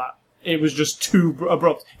tell that. It was just too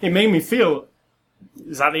abrupt. It made me feel,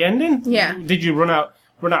 is that the ending? Yeah. Did you run out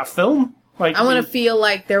of film? Like I want to feel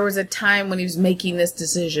like there was a time when he was making this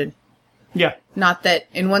decision. Yeah. Not that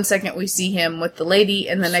in one second we see him with the lady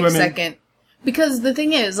and the next Swimming. second. Because the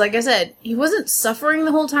thing is, like I said, he wasn't suffering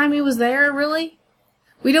the whole time he was there, really.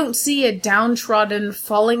 We don't see a downtrodden,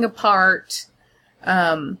 falling apart,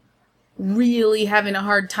 really having a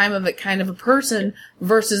hard time of it kind of a person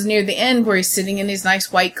versus near the end where he's sitting in his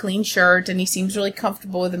nice white clean shirt and he seems really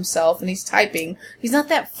comfortable with himself and he's typing. He's not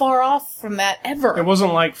that far off from that ever. It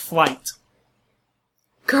wasn't like Flight.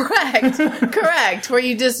 Correct. Correct. Where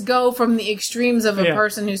you just go from the extremes of a Yeah.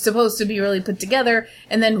 person who's supposed to be really put together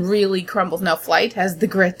and then really crumbles. Now, Flight has the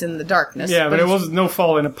grit and the darkness. Yeah, but it was no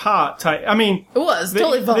falling apart type. I mean... It was.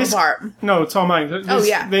 Totally falling apart. No, Tom Hanks. Oh,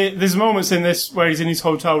 yeah. There's moments in this where he's in his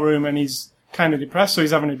hotel room and he's kind of depressed, so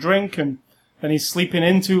he's having a drink and then he's sleeping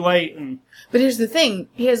in too late. And But here's the thing.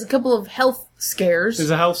 He has a couple of health scares.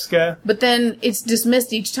 there's a health scare. But then it's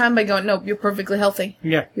dismissed each time by going, nope, you're perfectly healthy.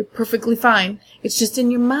 Yeah. You're perfectly fine. It's just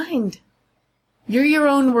in your mind. You're your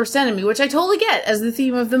own worst enemy, which I totally get as the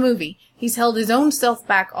theme of the movie. He's held his own self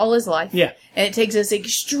back all his life. Yeah. And it takes this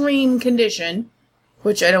extreme condition,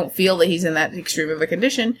 which I don't feel that he's in that extreme of a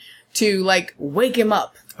condition, to, like, wake him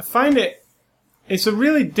up. I find it's a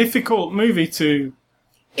really difficult movie to...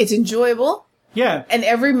 It's enjoyable, Yeah. and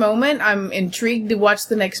every moment I'm intrigued to watch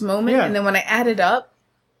the next moment, Yeah. and then when I add it up,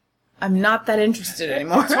 I'm not that interested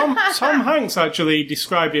anymore. Tom Hanks actually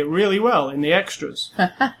described it really well in the extras.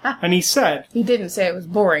 And he said, He didn't say it was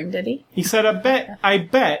boring, did he? I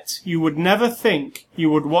bet you would never think you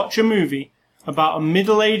would watch a movie about a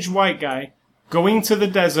middle-aged white guy going to the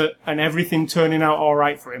desert and everything turning out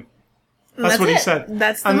alright for him. That's what he it. said.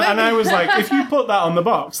 That's the and movie. I was like, if you put that on the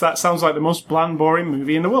box, that sounds like the most bland, boring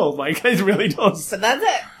movie in the world. Like, it really does. But that's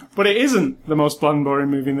it. But it isn't the most bland, boring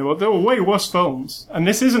movie in the world. There were way worse films. And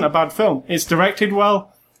this isn't a bad film. It's directed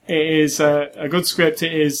well. It is a good script.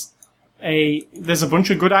 There's a bunch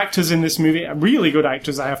of good actors in this movie. Really good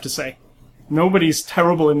actors, I have to say. Nobody's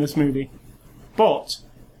terrible in this movie. But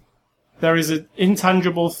there is an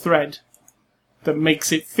intangible thread that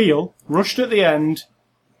makes it feel rushed at the end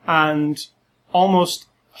and almost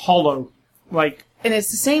hollow. Like, And it's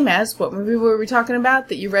the same as, what movie were we talking about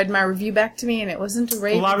that you read my review back to me and it wasn't a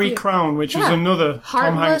rave Larry review? Crown, which was Yeah. another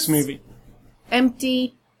Tom Hanks Heartless, movie.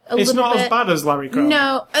 Empty, It's little not bit. as bad as Larry Crown.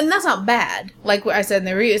 No, and that's not bad. Like what I said in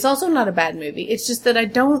the review, it's also not a bad movie. It's just that I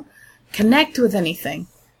don't connect with anything.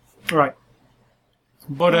 Right.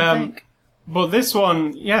 But I think. but this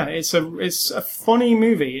one, yeah, it's a funny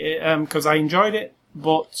movie because I enjoyed it,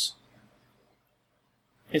 but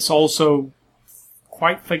it's also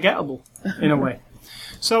quite forgettable in a way.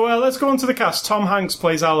 So let's go on to the cast. Tom Hanks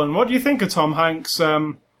plays Alan. What do you think of Tom Hanks?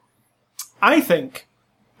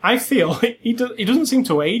 I feel he doesn't seem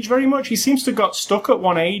to age very much. He seems to have got stuck at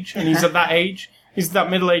one age, and he's at that age. He's that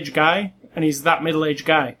middle-aged guy, and he's that middle-aged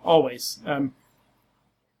guy always. I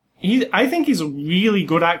think he's a really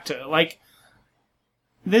good actor. Like,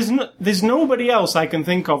 there's nobody else I can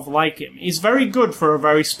think of like him. He's very good for a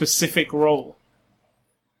very specific role.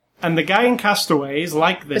 And the guy in Castaway is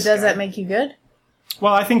like this. But does guy. that make you good?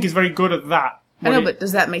 Well, I think he's very good at that. I know, but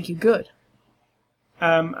does that make you good?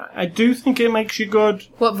 I do think it makes you good.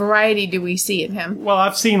 What variety do we see in him? Well,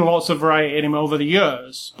 I've seen lots of variety in him over the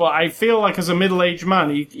years, but I feel like as a middle-aged man,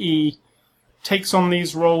 he takes on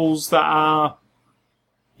these roles that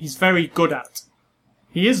he's very good at.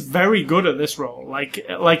 He is very good at this role.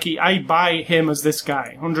 I buy him as this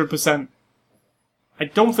guy, 100%. I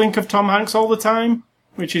don't think of Tom Hanks all the time,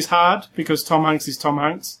 which is hard, because Tom Hanks is Tom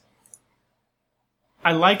Hanks.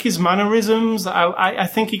 I like his mannerisms. I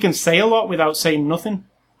think he can say a lot without saying nothing.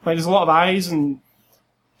 Like, there's a lot of eyes and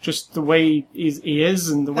just the way he is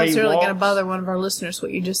and the way he That's really walks. going to bother one of our listeners, what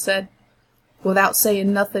you just said. Without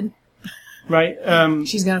saying nothing. Right?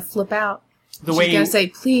 She's going to flip out. The She's way going to say,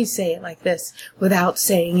 please say it like this, without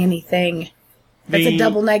saying anything. That's a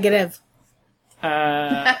double negative. He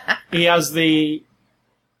has the...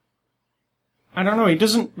 I don't know, he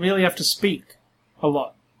doesn't really have to speak a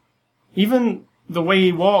lot. Even the way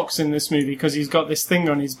he walks in this movie, because he's got this thing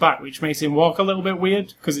on his back, which makes him walk a little bit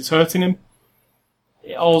weird, because it's hurting him.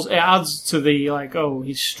 It adds to the, like, oh,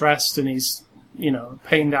 he's stressed and he's,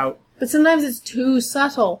 pained out. But sometimes it's too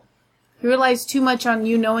subtle. He relies too much on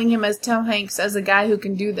you knowing him as Tom Hanks as a guy who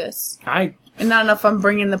can do this. And not enough on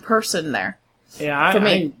bringing the person there. Yeah, For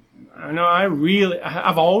me. I know,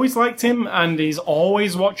 I've always liked him, and he's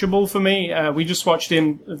always watchable for me. We just watched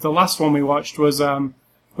him, the last one we watched was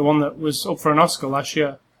the one that was up for an Oscar last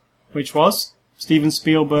year, which was Steven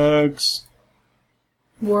Spielberg's...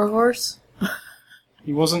 Warhorse?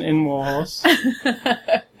 He wasn't in Warhorse.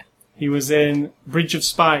 He was in Bridge of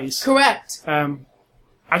Spies. Correct.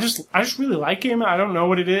 I just really like him. I don't know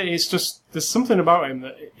what it is. It's just, there's something about him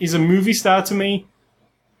that he's a movie star to me.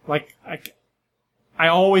 Like, I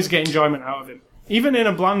always get enjoyment out of him. Even in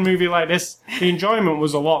a bland movie like this, the enjoyment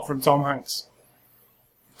was a lot from Tom Hanks.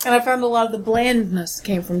 And I found a lot of the blandness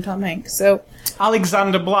came from Tom Hanks. So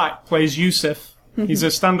Alexander Black plays Yusuf. He's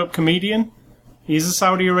a stand-up comedian. He's a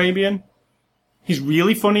Saudi Arabian. He's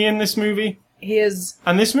really funny in this movie. he is.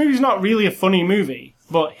 And this movie's not really a funny movie,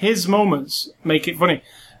 but his moments make it funny.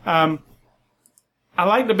 I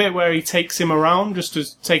like the bit where he takes him around just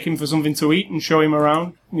to take him for something to eat and show him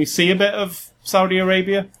around. And you see a bit of Saudi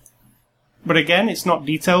Arabia. But again, it's not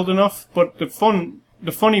detailed enough. But the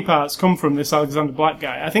funny parts come from this Alexander Black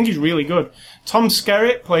guy. I think he's really good. Tom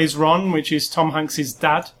Skerritt plays Ron, which is Tom Hanks'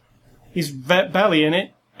 dad. He's barely in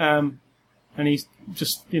it. And he's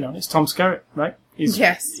just, it's Tom Skerritt, right? He's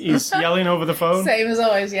yelling over the phone. Same as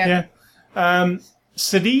always, yeah.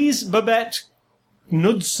 Sadiz Babette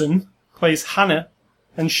Knudsen plays Hannah,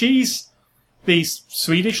 and she's the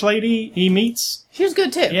Swedish lady he meets. She was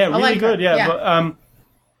good too. Yeah, really like good, her. yeah.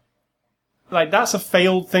 But, that's a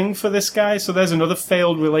failed thing for this guy, so there's another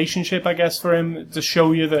failed relationship, I guess, for him to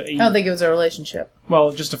show you that he... I don't think it was a relationship.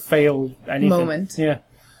 Well, just a failed anything. Moment. Yeah.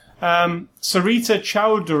 Sarita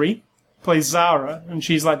Chowdhury plays Zara, and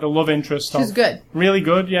she's like the love interest. She's good. Really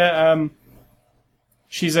good, yeah.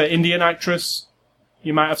 She's an Indian actress.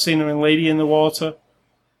 You might have seen her in Lady in the Water.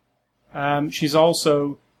 She's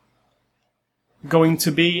also going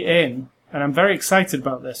to be in, and I'm very excited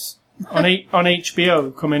about this, on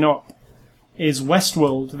HBO coming up, is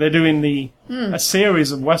Westworld. They're doing a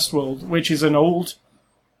series of Westworld, which is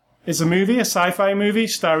it's a movie, a sci-fi movie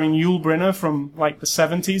starring Yul Brynner from like the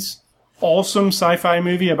 70s. Awesome sci-fi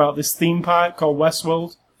movie about this theme park called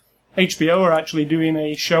Westworld. HBO are actually doing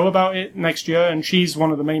a show about it next year, and she's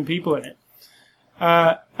one of the main people in it.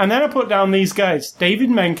 And then I put down these guys.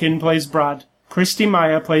 David Menken plays Brad. Christy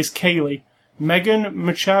Meyer plays Kaylee. Megan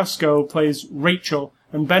Machasko plays Rachel.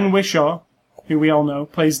 And Ben Whishaw, who we all know,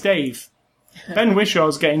 plays Dave. Ben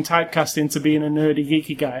Wishaw's getting typecast into being a nerdy,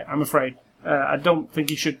 geeky guy, I'm afraid. I don't think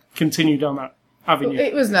he should continue down that avenue.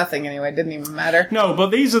 It was nothing anyway. It didn't even matter. No, but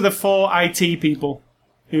these are the 4 IT people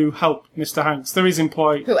who help Mr. Hanks. There is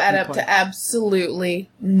employee. Who add up to absolutely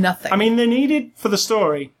nothing. I mean, they're needed for the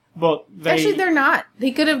story, but they... Actually, they're not.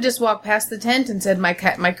 He could have just walked past the tent and said, my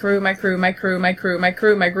crew, my crew, my crew, my crew, my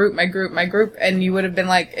crew, my group, my group, my group, and you would have been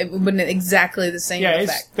like, it would have been exactly the same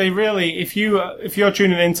effect. They really, if you're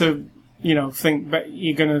tuning into, think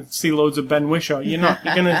you're going to see loads of Ben Whishaw, you're not.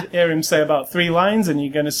 You're going to hear him say about 3 lines, and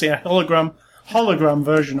you're going to see a hologram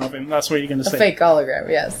version of him. That's what you're going to see. A fake hologram,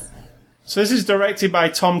 yes. So this is directed by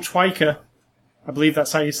Tom Twyker. I believe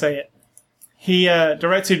that's how you say it. He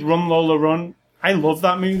directed Run Lola Run. I love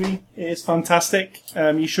that movie. It is fantastic.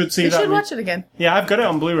 You should see that. You should watch it again. Yeah, I've got it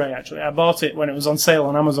on Blu-ray, actually. I bought it when it was on sale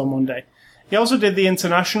on Amazon one day. He also did The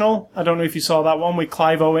International. I don't know if you saw that one with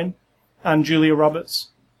Clive Owen and Julia Roberts.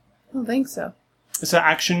 I don't think so. It's an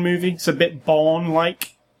action movie. It's a bit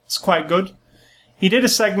Bourne-like. It's quite good. He did a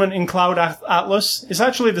segment in Cloud Atlas. It's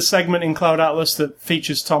actually the segment in Cloud Atlas that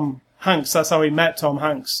features Tom Hanks. That's how he met Tom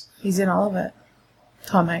Hanks. He's in all of it.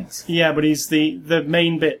 Tom Hanks. Yeah, but he's the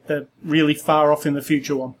main bit, the really far off in the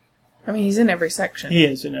future one. I mean, he's in every section. He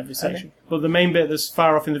is in every section. Okay. But the main bit that's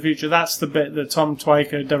far off in the future, that's the bit that Tom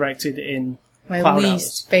Twyker directed in Cloud Atlas. My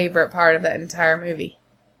least favorite part of that entire movie.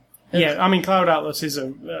 Yeah, I mean, Cloud Atlas is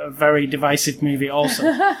a very divisive movie also.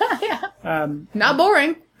 Yeah. Not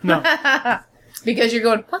boring. No. Because you're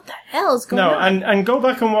going, what the hell is going on? No, and go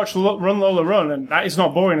back and watch Run Lola Run, and that is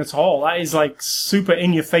not boring at all. That is like super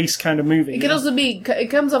in-your-face kind of movie. It could also be, it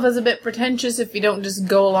comes off as a bit pretentious if you don't just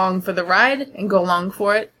go along for the ride and go along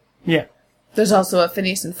for it. Yeah. There's also a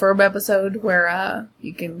Phineas and Ferb episode where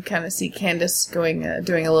you can kind of see Candace doing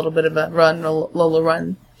a little bit of a Lola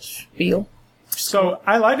Run spiel. So,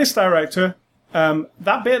 I like this director.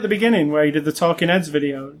 That bit at the beginning where he did the Talking Heads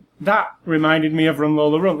video, that reminded me of Run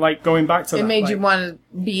Lola Run, like going back to that. It made you want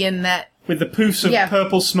to be in that. With the poofs of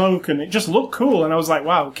purple smoke, and it just looked cool, and I was like,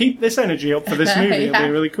 wow, keep this energy up for this movie, It'll be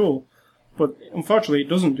really cool. But unfortunately, it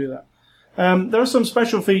doesn't do that. There are some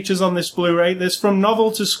special features on this Blu-ray. There's From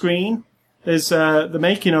Novel to Screen, there's the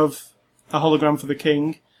making of A Hologram for the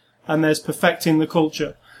King, and there's Perfecting the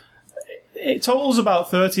Culture. It totals about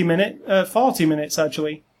 40 minutes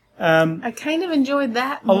actually. I kind of enjoyed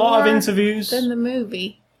that more. A lot of interviews. Than the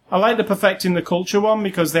movie. I like the Perfecting the Culture one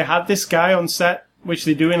because they had this guy on set, which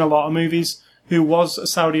they do in a lot of movies, who was a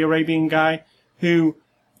Saudi Arabian guy, who,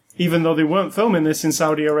 even though they weren't filming this in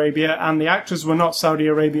Saudi Arabia, and the actors were not Saudi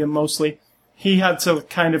Arabian mostly, he had to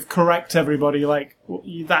kind of correct everybody, like,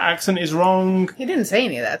 that accent is wrong. He didn't say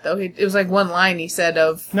any of that, though. It was like one line he said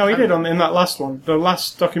of... No, he did in that last one. The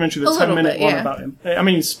last documentary, the 10-minute one about him. I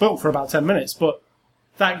mean, he spoke for about 10 minutes, but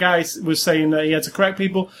that guy was saying that he had to correct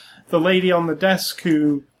people. The lady on the desk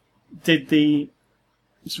who did the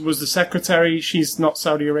was the secretary. She's not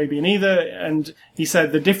Saudi Arabian either. And he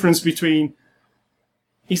said the difference between...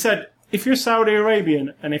 He said, if you're Saudi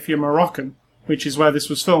Arabian and if you're Moroccan, which is where this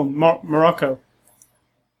was filmed, Morocco,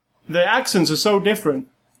 the accents are so different,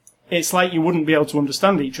 it's like you wouldn't be able to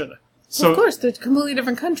understand each other. So, of course, they're completely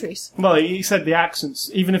different countries. Well, he said the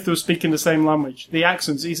accents, even if they were speaking the same language, the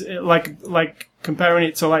accents, he's like comparing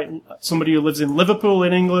it to like somebody who lives in Liverpool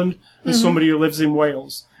in England and somebody who lives in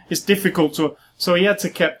Wales. It's difficult to, so he had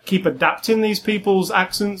to keep adapting these people's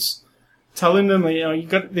accents, telling them, you know, you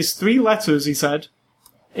got these 3 letters, he said,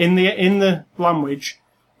 in the language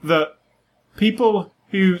that people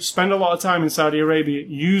who spend a lot of time in Saudi Arabia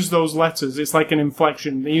use those letters. It's like an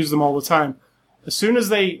inflection. They use them all the time. As soon as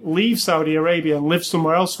they leave Saudi Arabia and live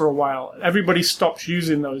somewhere else for a while, everybody stops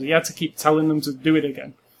using those. He had to keep telling them to do it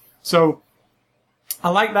again. So, I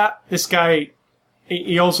like that. This guy,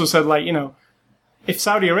 he also said, like, you know, if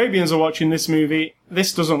Saudi Arabians are watching this movie,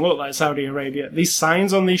 this doesn't look like Saudi Arabia. These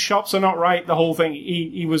signs on these shops are not right. The whole thing,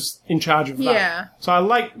 he was in charge of that. Yeah. So I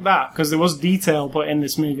like that, because there was detail put in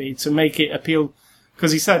this movie to make it appeal.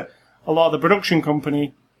 Because he said a lot of the production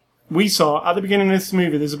company, we saw at the beginning of this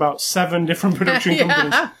movie, there's about 7 different production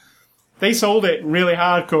companies. They sold it really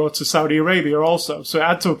hardcore to Saudi Arabia also, so it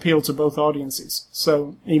had to appeal to both audiences.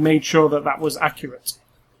 So he made sure that that was accurate.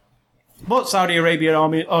 But Saudi Arabia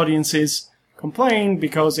audiences complained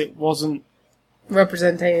because it wasn't...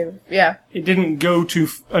 Representative, yeah. It didn't go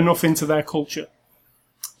enough into their culture.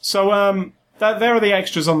 So there are the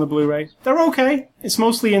extras on the Blu-ray. They're okay. It's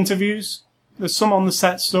mostly interviews. There's some on the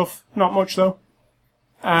set stuff. Not much, though.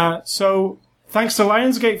 So, thanks to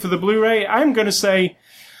Lionsgate for the Blu-ray, I'm going to say,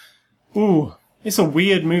 it's a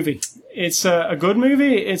weird movie. It's a good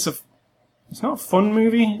movie. It's not a fun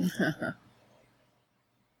movie.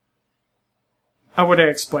 How would I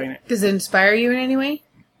explain it? Does it inspire you in any way?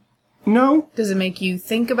 No. Does it make you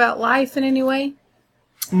think about life in any way?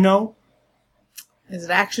 No. Is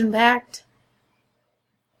it action-packed?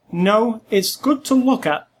 No. It's good to look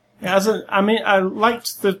at. I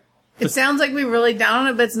liked the... It sounds like we're really down on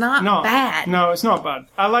it, but it's not bad. No, it's not bad.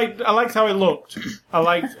 I liked how it looked.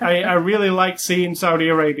 I really liked seeing Saudi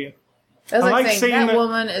Arabia. That's like saying that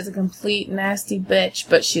woman is a complete nasty bitch,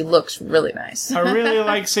 but she looks really nice. I really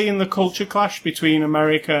like seeing the culture clash between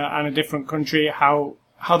America and a different country, how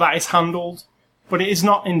that is handled. But it is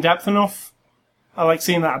not in-depth enough. I like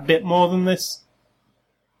seeing that a bit more than this.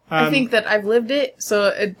 I think that I've lived it,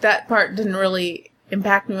 so that part didn't really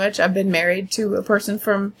impact me much. I've been married to a person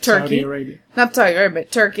from Turkey. Saudi Arabia. Not Saudi Arabia,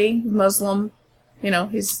 but Turkey, Muslim. You know,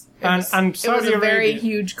 it was a very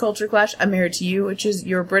huge culture clash. I'm married to you, which is,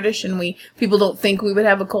 you're British, and people don't think we would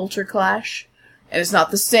have a culture clash. And it's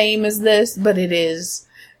not the same as this, but it is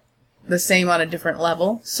the same on a different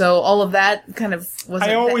level. So all of that kind of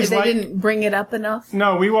wasn't, they didn't bring it up enough.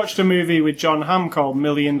 No, we watched a movie with John Hamm called $1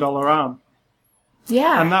 Million Arm.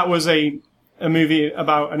 Yeah. And that was a movie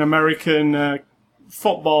about an American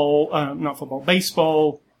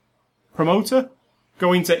baseball promoter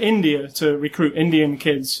going to India to recruit Indian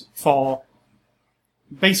kids for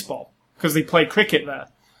baseball because they play cricket there.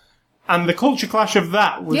 And the culture clash of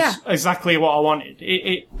that was exactly what I wanted.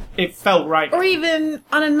 It felt right. Or even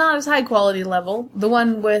on a not as high quality level, the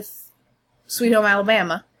one with Sweet Home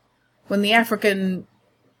Alabama, when the African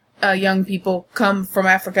young people come from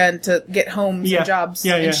Africa and to get homes and jobs,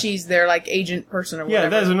 and she's their like agent person or whatever. Yeah,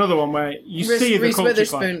 there's another one where you see the culture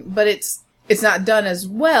clash. But it's not done as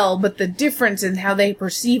well, but the difference in how they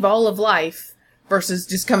perceive all of life versus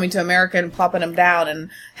just coming to America and plopping them down, and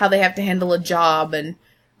how they have to handle a job, and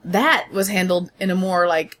that was handled in a more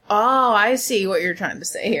like, oh, I see what you're trying to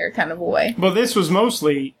say here kind of a way. But this was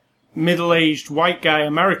mostly middle-aged white guy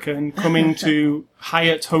American coming to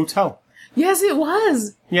Hyatt Hotel. Yes, it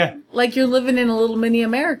was. Yeah. Like you're living in a little mini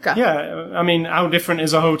America. Yeah, I mean, how different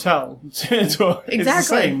is a hotel?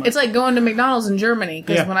 Exactly. It's like going to McDonald's in Germany.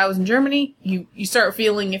 Because when I was in Germany, you start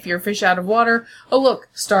feeling if you're a fish out of water, oh look,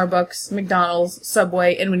 Starbucks, McDonald's,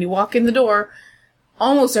 Subway, and when you walk in the door,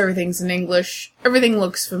 almost everything's in English, everything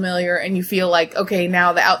looks familiar, and you feel like, okay,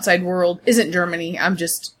 now the outside world isn't Germany, I'm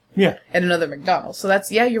just at another McDonald's. So that's,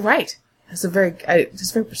 you're right. That's very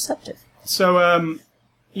perceptive. So,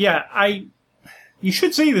 you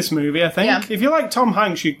should see this movie, I think. Yeah. If you like Tom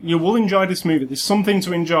Hanks, you will enjoy this movie. There's something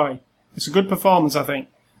to enjoy. It's a good performance, I think.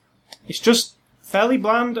 It's just fairly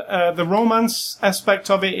bland. The romance aspect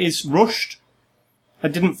of it is rushed. I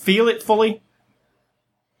didn't feel it fully.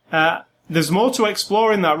 There's more to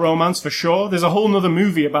explore in that romance, for sure. There's a whole nother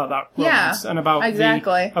movie about that romance. And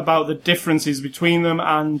about the differences between them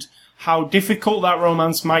and how difficult that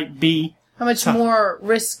romance might be. How much more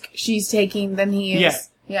risk she's taking than he is.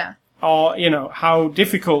 Yeah. or, how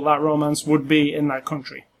difficult that romance would be in that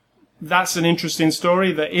country. That's an interesting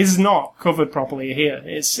story that is not covered properly here.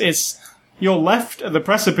 It's you're left at the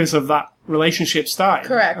precipice of that relationship starting.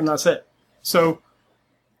 Correct. And that's it. So,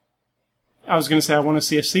 I was going to say I want to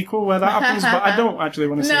see a sequel where that happens, but I don't actually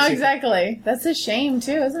want to see a sequel. No, exactly. That's a shame,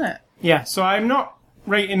 too, isn't it? Yeah, so I'm not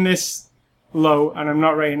rating this low, and I'm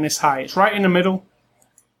not rating this high. It's right in the middle.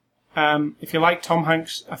 If you like Tom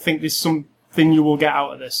Hanks, I think there's something you will get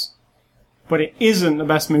out of this. But it isn't the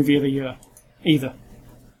best movie of the year, either.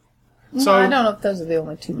 So, I don't know if those are the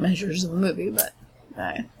only two measures of a movie, but...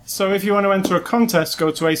 So if you want to enter a contest, go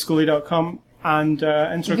to ascully.com and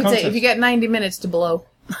enter a contest. Say, if you get 90 minutes to blow,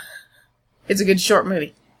 it's a good short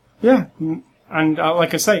movie. Yeah, and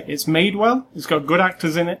like I say, it's made well. It's got good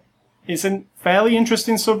actors in it. It's a fairly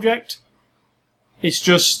interesting subject. It's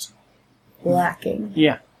just... lacking.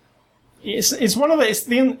 Yeah. It's one of the...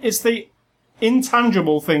 It's the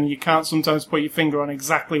intangible thing you can't sometimes put your finger on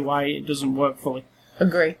exactly why it doesn't work fully.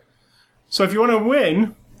 Agree. So if you want to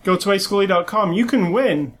win, go to ascully.com. You can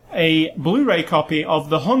win a Blu-ray copy of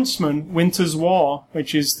The Huntsman, Winter's War,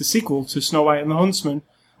 which is the sequel to Snow White and the Huntsman,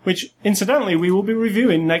 which, incidentally, we will be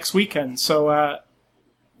reviewing next weekend. So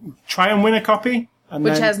try and win a copy.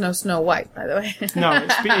 Which has no Snow White, by the way. No,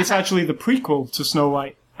 it's actually the prequel to Snow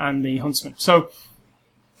White and the Huntsman. So,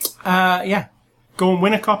 yeah, go and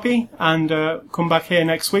win a copy and come back here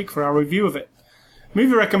next week for our review of it.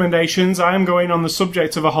 Movie recommendations, I am going on the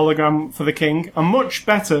subject of A Hologram for the King, a much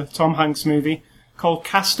better Tom Hanks movie called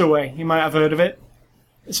Castaway. You might have heard of it.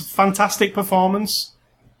 It's a fantastic performance,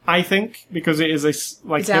 I think, because it is him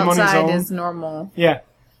on his own. It's outside is normal. Yeah.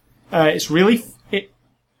 It's really...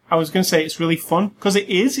 I was going to say it's really fun, because it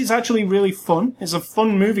is. It's actually really fun. It's a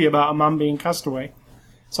fun movie about a man being cast away.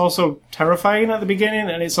 It's also terrifying at the beginning,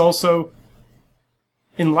 and it's also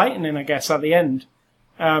enlightening, I guess, at the end.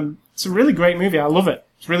 It's a really great movie. I love it.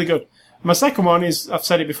 It's really good. My second one is, I've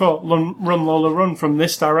said it before, Run Lola Run from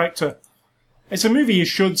this director. It's a movie you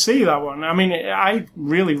should see, that one. I mean, I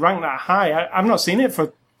really rank that high. I've not seen it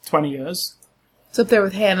for 20 years. It's up there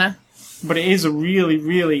with Hannah. But it is a really,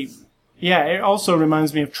 really... Yeah, it also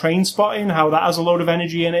reminds me of Trainspotting, how that has a load of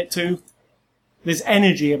energy in it too. There's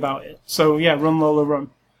energy about it. So yeah, Run Lola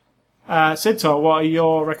Run. Sidtor, what are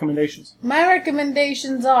your recommendations? My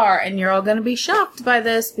recommendations are, and you're all going to be shocked by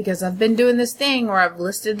this, because I've been doing this thing where I've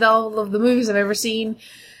listed all of the movies I've ever seen,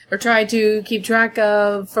 or tried to keep track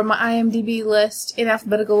of from my IMDb list in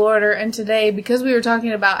alphabetical order, and today, because we were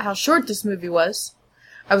talking about how short this movie was,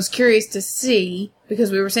 I was curious to see,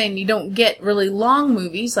 because we were saying you don't get really long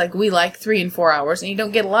movies, like we like 3 and 4 hours, and you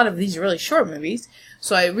don't get a lot of these really short movies,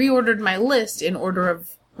 so I reordered my list in order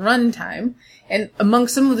of runtime, and among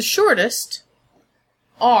some of the shortest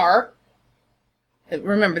are,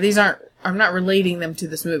 remember, these aren't, I'm not relating them to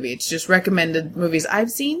this movie, it's just recommended movies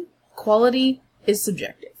I've seen. Quality is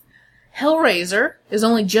subjective. Hellraiser is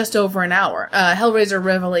only just over an hour. Hellraiser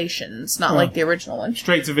Revelations, not like the original one.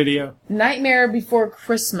 Straight to video. Nightmare Before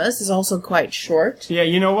Christmas is also quite short. Yeah,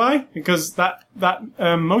 you know why? Because that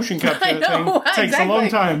motion capture thing takes a long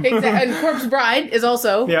time. And Corpse Bride is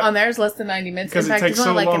also on there. It's less than 90 minutes. In fact, it's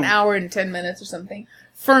only like an hour and 10 minutes or something.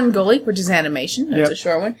 Fern Gully, which is animation. That's a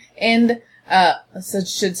short one. And,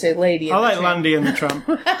 should say Lady and the Tramp. I like Landy and the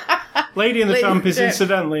Tramp. Lady and the Tramp is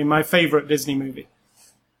incidentally my favourite Disney movie.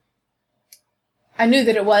 I knew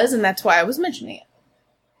that it was, and that's why I was mentioning it.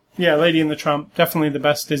 Yeah, Lady and the Tramp, definitely the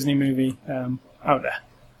best Disney movie out there.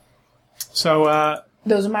 So,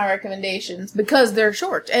 those are my recommendations, because they're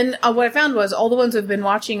short. And what I found was, all the ones I've been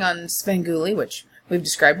watching on Svengoolie, which we've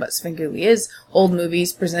described what Svengoolie is, horror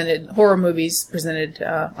movies presented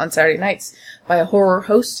on Saturday nights by a horror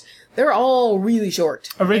host, they're all really short.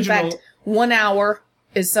 Original. In fact, 1 hour...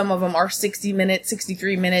 is some of them are 60 minutes,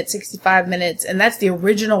 63 minutes, 65 minutes, and that's the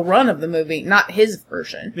original run of the movie, not his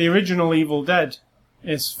version. The original Evil Dead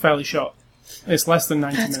is fairly short. It's less than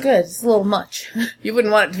 90 minutes. That's good. It's a little much. You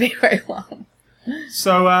wouldn't want it to be very long.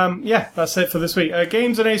 So, yeah, that's it for this week.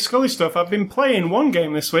 Games and A Scully stuff. I've been playing one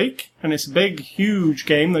game this week, and it's a big, huge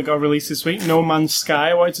game that got released this week, No Man's Sky.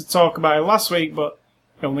 I wanted to talk about it last week, but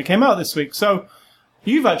it only came out this week. So,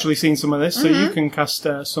 you've actually seen some of this, so you can cast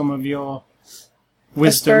some of your...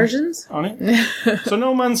 wisdom aspersions on it. So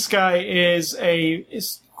No Man's Sky is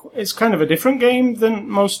it's kind of a different game than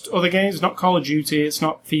most other games. It's not Call of Duty, it's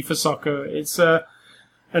not FIFA Soccer, it's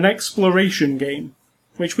an exploration game,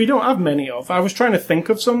 which we don't have many of. I was trying to think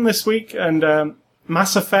of some this week, and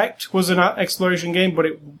Mass Effect was an exploration game, but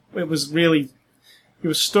it was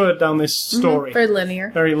stored down this story. Very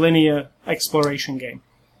linear. Very linear exploration game.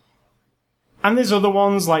 And there's other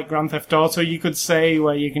ones like Grand Theft Auto, you could say,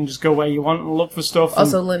 where you can just go where you want and look for stuff.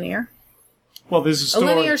 Also linear. Well, there's a story.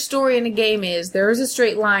 A linear story in a game is there is a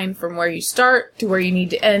straight line from where you start to where you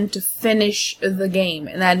need to end to finish the game.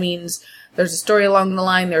 And that means there's a story along the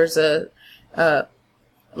line, there's a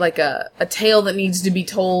tale that needs to be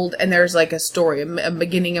told, and there's like a story, a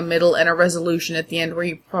beginning, a middle, and a resolution at the end where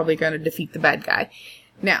you're probably going to defeat the bad guy.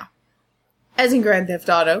 Now, as in Grand Theft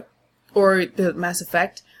Auto, or the Mass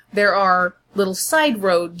Effect, there are little side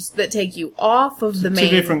roads that take you off of the main.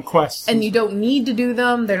 2 different quests. And you don't need to do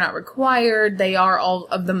them, they're not required, they are all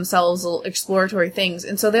of themselves little exploratory things,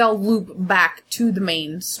 and so they all loop back to the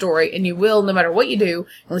main story, and you will, no matter what you do,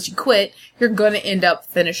 unless you quit, you're gonna end up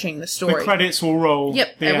finishing the story. The credits will roll.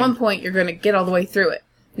 Yep, at one point you're gonna get all the way through it.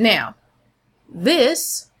 Now,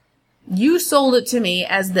 this, you sold it to me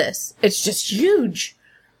as this. It's just huge.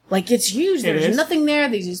 Like, it's huge. There's nothing there.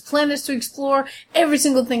 There's these planets to explore. Every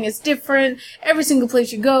single thing is different. Every single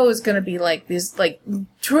place you go is going to be like these, like,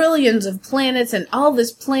 trillions of planets and all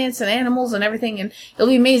this plants and animals and everything. And it'll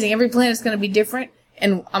be amazing. Every planet's going to be different.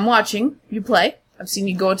 And I'm watching you play. I've seen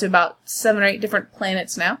you go to about 7 or 8 different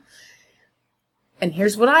planets now. And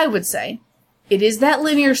here's what I would say. It is that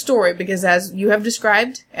linear story because as you have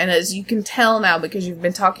described, and as you can tell now because you've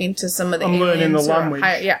been talking to some of the aliens. I'm learning the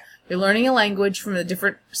language. You're learning a language from the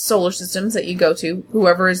different solar systems that you go to,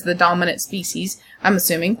 whoever is the dominant species, I'm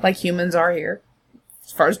assuming, like humans are here,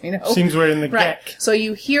 as far as we know. Seems we're in the deck. So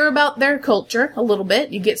you hear about their culture a little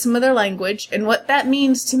bit, you get some of their language, and what that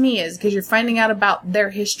means to me is, because you're finding out about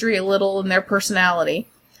their history a little and their personality,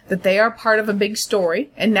 that they are part of a big story,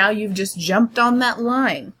 and now you've just jumped on that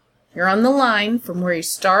line. You're on the line from where you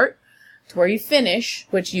start to where you finish,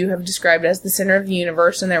 which you have described as the center of the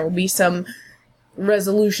universe, and there will be some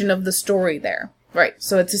resolution of the story there. Right,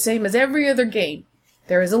 so it's the same as every other game.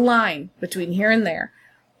 There is a line between here and there.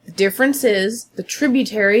 The difference is the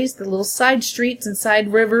tributaries, the little side streets and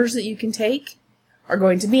side rivers that you can take, are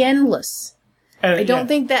going to be endless. I don't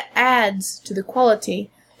think that adds to the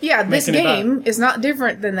quality. Yeah, this game is not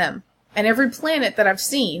different than them. And every planet that I've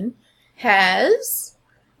seen has,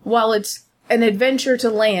 while it's an adventure to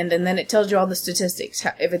land, and then it tells you all the statistics.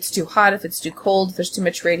 If it's too hot, if it's too cold, if there's too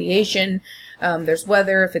much radiation, there's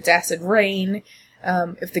weather, if it's acid rain,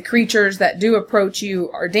 if the creatures that do approach you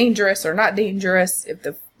are dangerous or not dangerous, if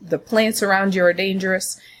the plants around you are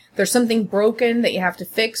dangerous. There's something broken that you have to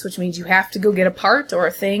fix, which means you have to go get a part or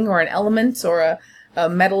a thing or an element or a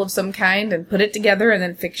metal of some kind and put it together and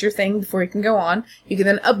then fix your thing before you can go on. You can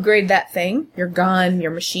then upgrade that thing, your gun,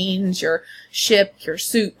 your machines, your ship, your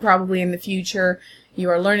suit probably in the future. You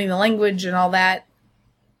are learning the language and all that.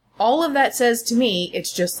 All of that says to me,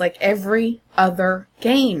 it's just like every other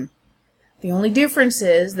game. The only difference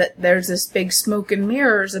is that there's this big smoke and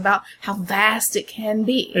mirrors about how vast it can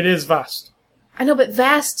be. It is vast. I know, but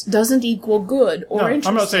vast doesn't equal good or interesting.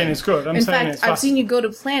 I'm not saying it's good. I'm saying it's vast. I've seen you go to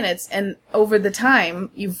planets, and over the time,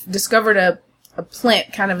 you've discovered a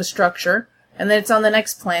plant kind of a structure, and then it's on the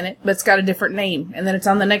next planet, but it's got a different name. And then it's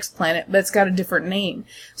on the next planet, but it's got a different name.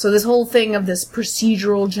 So this whole thing of this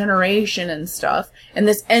procedural generation and stuff, and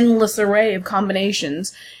this endless array of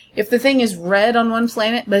combinations, if the thing is red on one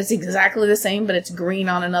planet, but it's exactly the same, but it's green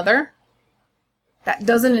on another, that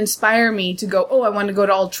doesn't inspire me to go, oh, I want to go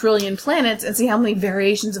to all trillion planets and see how many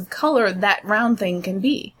variations of color that round thing can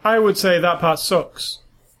be. I would say that part sucks.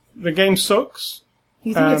 The game sucks.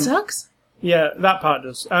 You think it sucks? Yeah, that part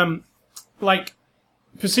does. Like,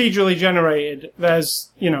 procedurally generated,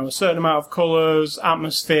 there's, a certain amount of colours,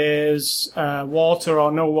 atmospheres, water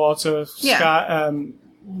or no water, sky,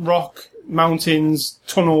 rock, mountains,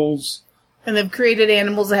 tunnels. And they've created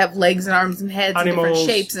animals that have legs and arms and heads and different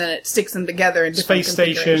shapes, and it sticks them together in different space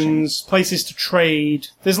stations, places to trade.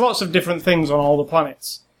 There's lots of different things on all the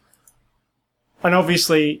planets. And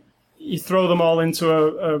obviously, you throw them all into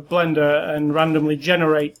a blender and randomly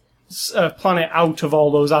generate a planet out of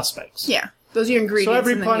all those aspects. Yeah, those are your ingredients. So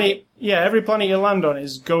every planet you land on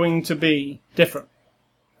is going to be different,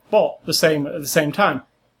 but the same at the same time,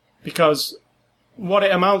 because what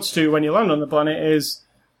it amounts to when you land on the planet is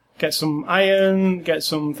get some iron, get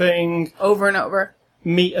something over and over.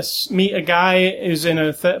 Meet a guy who's in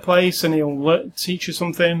a third place, and he'll teach you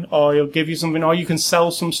something, or he'll give you something, or you can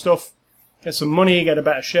sell some stuff, get some money, get a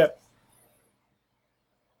better ship.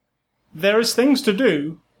 There is things to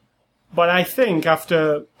do. But I think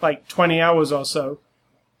after, 20 hours or so,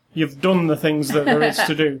 you've done the things that there is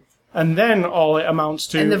to do. And then all it amounts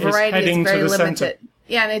to is heading to the center.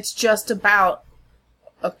 Yeah, and it's just about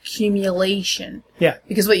accumulation. Yeah.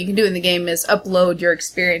 Because what you can do in the game is upload your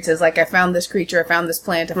experiences. Like, I found this creature, I found this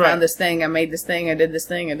plant, I Right. found this thing, I made this thing, I did this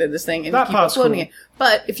thing, I did this thing, and That you keep part's uploading cool. it.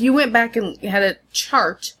 But if you went back and had a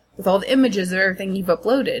chart with all the images of everything you've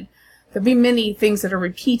uploaded, there'd be many things that are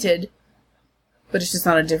repeated, but it's just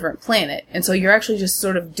on a different planet. And so you're actually just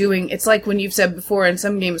sort of doing, it's like when you've said before in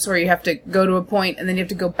some games where you have to go to a point and then you have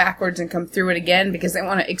to go backwards and come through it again because they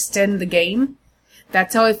want to extend the game.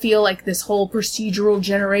 That's how I feel like this whole procedural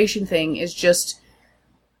generation thing is just,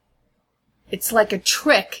 it's like a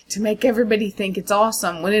trick to make everybody think it's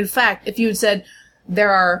awesome. When in fact, if you had said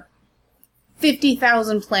there are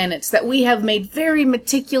 50,000 planets that we have made very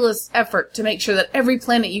meticulous effort to make sure that every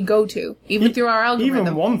planet you go to, even through our algorithm,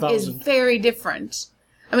 even 1,000. is very different.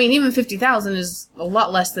 I mean, even 50,000 is a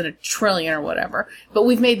lot less than a trillion or whatever. But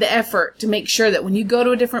we've made the effort to make sure that when you go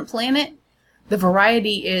to a different planet, the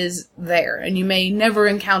variety is there, and you may never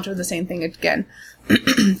encounter the same thing again.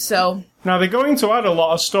 So, Now, they're going to add a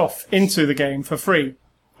lot of stuff into the game for free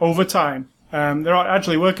over time. They're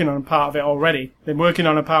actually working on a part of it already. They're working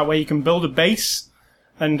on a part where you can build a base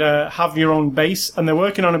and have your own base, and they're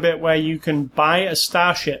working on a bit where you can buy a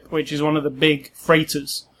starship, which is one of the big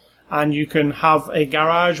freighters, and you can have a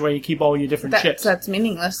garage where you keep all your different ships. that's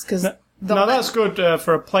meaningless, because... Now, that's good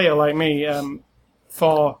for a player like me.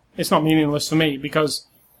 It's not meaningless for me, because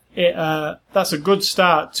that's a good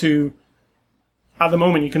start to... At the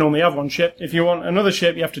moment, you can only have one ship. If you want another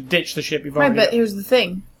ship, you have to ditch the ship you've already Right, but got. here's the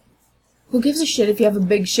thing. Who gives a shit if you have a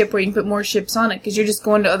big ship where you can put more ships on it? Because you're just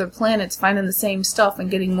going to other planets, finding the same stuff,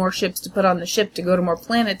 and getting more ships to put on the ship to go to more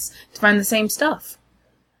planets to find the same stuff.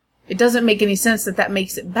 It doesn't make any sense that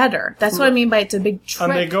makes it better. That's what I mean by it's a big trick.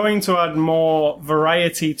 And they're going to add more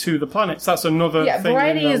variety to the planets. That's another thing.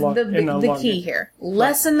 Variety is in the log. key here.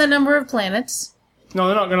 Lessen the number of planets. No,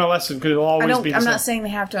 they're not going to lessen because it'll always be the I'm same. not saying they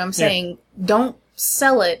have to. I'm saying don't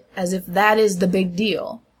sell it as if that is the big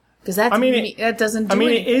deal. Because that doesn't do it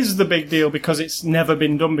anything. is the big deal because it's never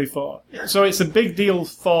been done before. So it's a big deal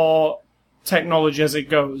for technology as it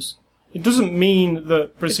goes. It doesn't mean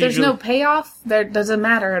that procedurally... If there's no payoff, that doesn't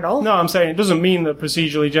matter at all. No, I'm saying it doesn't mean that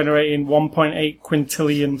procedurally generating 1.8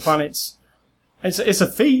 quintillion planets... It's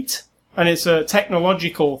a feat, and it's a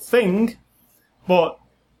technological thing, but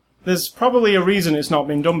there's probably a reason it's not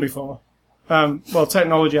been done before. Well,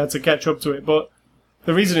 technology had to catch up to it, but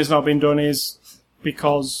the reason it's not been done is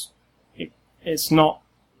because it's not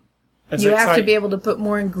as You have to exciting. be able to put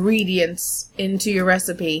more ingredients into your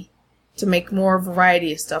recipe to make more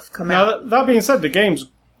variety of stuff come out. Now, that being said, the game's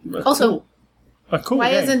Also, a cool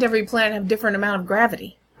why game. doesn't every planet have different amount of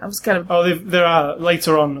gravity? I was kind of... Oh, there are,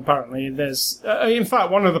 later on, apparently. There's, in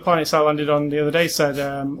fact, one of the planets I landed on the other day said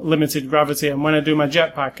limited gravity, and when I do my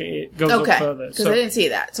jetpack, it goes up further. Because I didn't see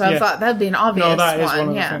that. So I Yeah. thought that'd be an obvious No, that is one. one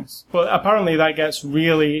of the things. But apparently that gets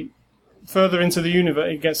really... Further into the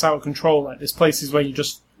universe, it gets out of control. Like, there's places where you're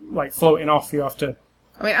just, like, floating off. You have to...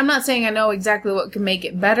 I mean, I'm not saying I know exactly what can make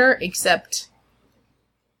it better, except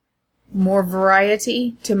more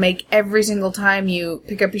variety to make every single time you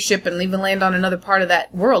pick up your ship and leave and land on another part of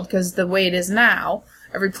that world, because the way it is now,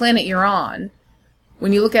 every planet you're on,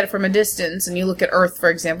 when you look at it from a distance, and you look at Earth,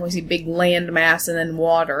 for example, you see big land mass and then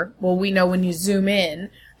water. Well, we know when you zoom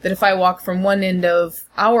in that if I walk from one end of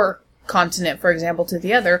our continent, for example, to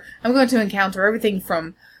the other, I'm going to encounter everything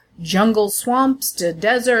from jungle swamps to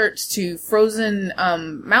deserts to frozen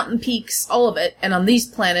mountain peaks, all of it. And on these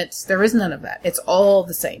planets, there is none of that. It's all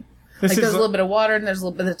the same. This There's is a little bit of water and there's a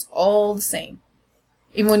little bit, it's all the same.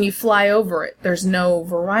 Even when you fly over it, there's no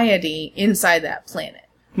variety inside that planet.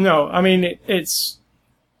 No, I mean, it's...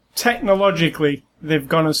 Technologically, they've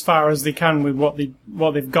gone as far as they can with what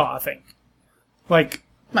they've got, I think. Like...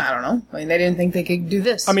 I don't know. I mean, they didn't think they could do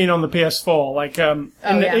this. I mean, on the PS4, like,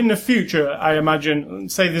 in the future, I imagine,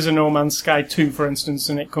 say there's a No Man's Sky 2, for instance,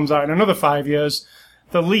 and it comes out in another 5 years,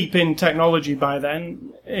 the leap in technology by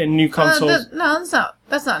then, in new consoles, that's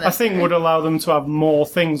not necessary. I think would allow them to have more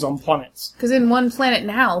things on planets. Because in one planet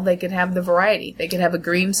now, they could have the variety. They could have a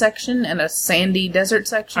green section and a sandy desert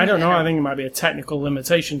section. I don't know, and I think it might be a technical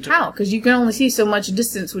limitation to it. How? Because you can only see so much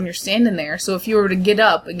distance when you're standing there. So if you were to get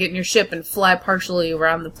up and get in your ship and fly partially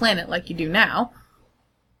around the planet like you do now...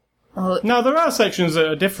 Well, Now, there are sections that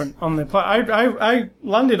are different on the planet. I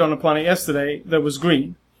landed on a planet yesterday that was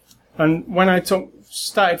green, and when I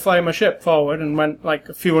started flying my ship forward and went like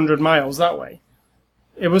a few hundred miles that way,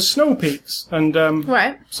 it was snow peaks, and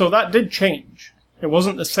right. so that did change. It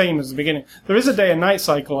wasn't the same as the beginning. There is a day and night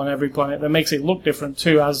cycle on every planet that makes it look different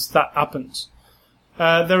too as that happens.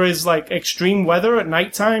 There is like extreme weather at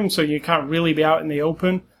night time, so you can't really be out in the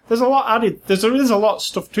open. There's a lot added. There is a lot of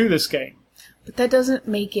stuff to this game. But that doesn't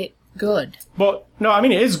make it good. But, no, I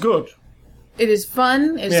mean, it is good. It is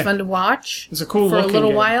fun. It's Yeah. fun to watch. It's a cool for a looking little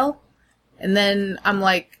game. while. And then I'm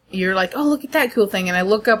like, you're like, oh, look at that cool thing. And I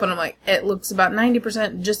look up and I'm like, it looks about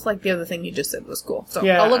 90% just like the other thing you just said was cool. So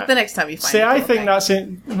Yeah. I'll look the next time you find See, a cool I think thing. that's it.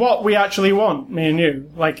 What we actually want, me and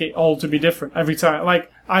you, like it all to be different every time.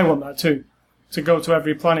 Like, I want that too. To go to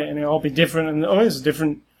every planet and it all be different and it's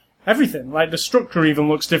different everything. Like, the structure even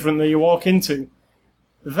looks different that you walk into.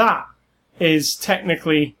 That is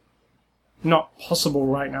technically not possible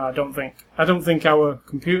right now, I don't think. I don't think our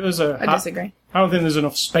computers are... I disagree. I don't think there's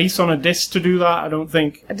enough space on a disk to do that. I don't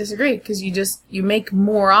think... I disagree, because you make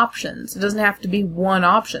more options. It doesn't have to be one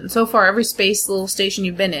option. So far, every space little station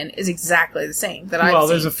you've been in is exactly the same that I've Well, seen.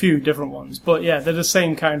 there's a few different ones, but yeah, they're the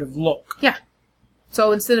same kind of look. Yeah.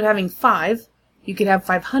 So instead of having 5, you could have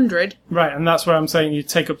 500. Right, and that's where I'm saying you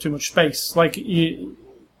take up too much space. Like,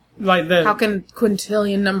 the... How can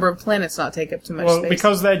quintillion number of planets not take up too much space?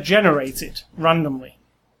 Because they're generated randomly.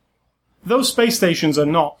 Those space stations are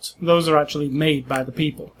not. Those are actually made by the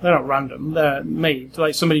people. They're not random. They're made.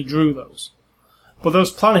 Like, somebody drew those. But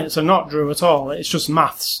those planets are not drew at all. It's just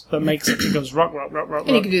maths that makes it. It goes rock, rock, rock, rock, And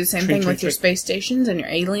you rock, can do the same tree, thing tree, with your tree. space stations and your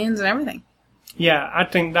aliens and everything. Yeah, I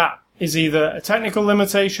think that is either a technical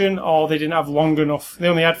limitation or they didn't have long enough.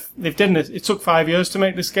 It took 5 years to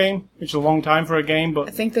make this game, which is a long time for a game, I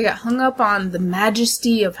but think they got hung up on the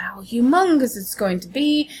majesty of how humongous it's going to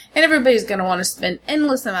be, and everybody's going to want to spend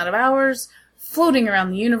endless amount of hours floating around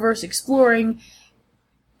the universe, exploring,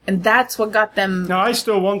 and that's what got them... now I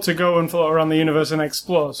still want to go and float around the universe and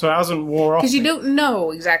explore, so it hasn't wore off. Because you don't know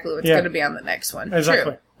exactly what's Yeah. going to be on the next one.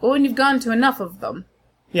 Exactly. True. But when you've gone to enough of them,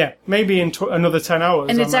 Yeah, maybe in another 10 hours.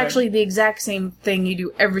 and I it's might- actually the exact same thing you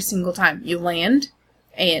do every single time. You land,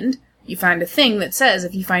 and you find a thing that says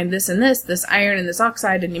if you find this and this iron and this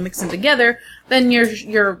oxide, and you mix them together, then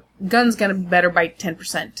your gun's going to be better by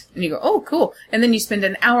 10%. And you go, oh, cool. And then you spend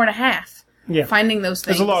an hour and a half Yeah. finding those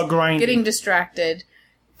things. There's a lot of grinding. Getting distracted,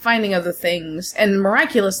 finding other things, and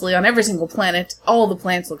miraculously, on every single planet, all the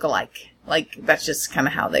plants look alike. Like, that's just kind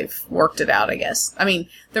of how they've worked it out, I guess. I mean,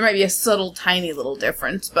 there might be a subtle, tiny little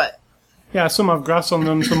difference, but... Yeah, some have grass on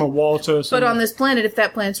them, some are water. Some But on this planet, if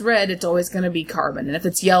that plant's red, it's always going to be carbon. And if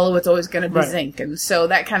it's yellow, it's always going to be Right. zinc. And so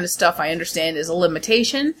that kind of stuff, I understand, is a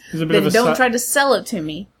limitation. There's a bit Then of a don't sa- try to sell it to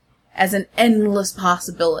me as an endless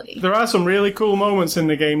possibility. There are some really cool moments in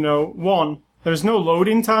the game, though. One, there's no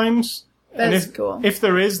loading times. And That's if, cool. If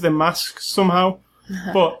there is, they're masked somehow.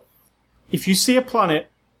 But if you see a planet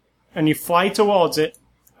and you fly towards it,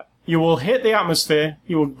 you will hit the atmosphere,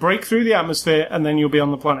 you will break through the atmosphere, and then you'll be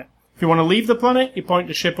on the planet. If you want to leave the planet, you point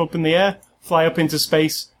the ship up in the air, fly up into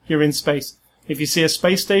space, you're in space. If you see a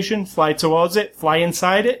space station, fly towards it, fly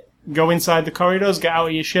inside it, go inside the corridors, get out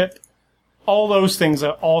of your ship. All those things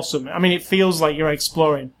are awesome. I mean, it feels like you're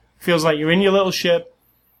exploring. It feels like you're in your little ship.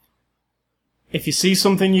 If you see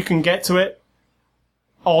something, you can get to it.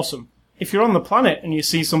 Awesome. If you're on the planet and you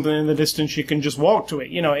see something in the distance, you can just walk to it.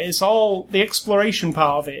 You know, it's all, the exploration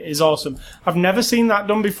part of it is awesome. I've never seen that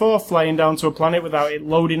done before, flying down to a planet without it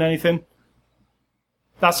loading anything.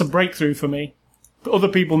 That's a breakthrough for me. But other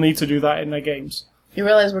people need to do that in their games. You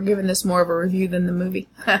realize we're giving this more of a review than the movie.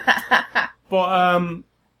 But,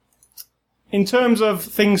 in terms of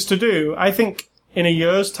things to do, I think in a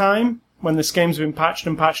year's time, when this game's been patched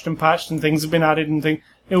and patched and patched and things have been added and things,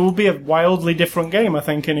 it will be a wildly different game, I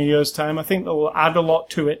think, in a year's time. I think they'll add a lot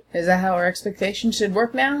to it. Is that how our expectations should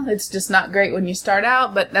work now? It's just not great when you start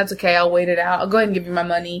out, but that's okay. I'll wait it out. I'll go ahead and give you my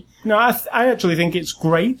money. No, I actually think it's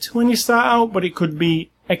great when you start out, but it could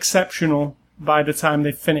be exceptional by the time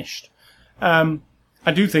they've finished.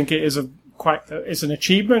 I do think it is it's an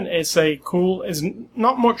achievement. It's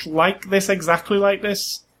not much like this, exactly like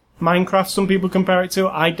this. Minecraft, some people compare it to.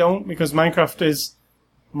 I don't, because Minecraft is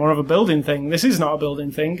more of a building thing. This is not a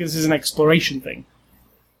building thing. This is an exploration thing.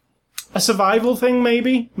 A survival thing,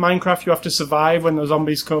 maybe. Minecraft, you have to survive when the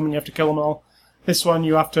zombies come and you have to kill them all. This one,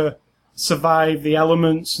 you have to survive the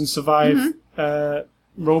elements and survive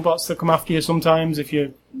robots that come after you sometimes if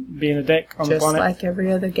you're being a dick on the Just planet. like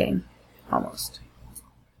every other game. Almost.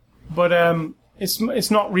 But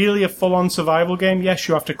it's not really a full-on survival game. Yes,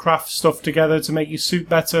 you have to craft stuff together to make your suit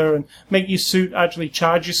better and make your suit actually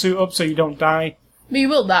charge your suit up so you don't die. But you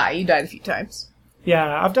will die. You died a few times.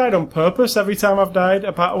 Yeah, I've died on purpose every time I've died,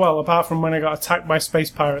 apart from when I got attacked by space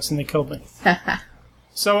pirates and they killed me.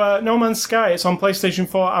 So, No Man's Sky, it's on PlayStation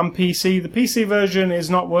 4 and PC. The PC version is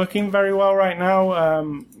not working very well right now.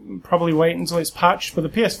 Probably wait until it's patched. But the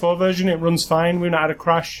PS4 version, it runs fine. We've not had a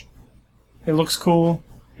crash. It looks cool.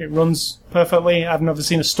 It runs perfectly. I've never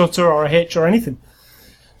seen a stutter or a hitch or anything.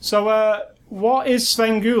 So, what is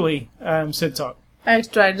Svengoolie, Sid Talk? I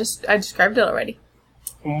described it already.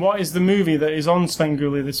 And what is the movie that is on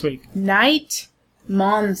Svengoolie this week? Night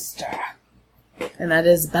Monster. And that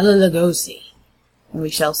is Bela Lugosi. And we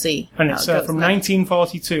shall see. And it's from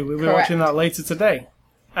 1942. We'll be watching that later today.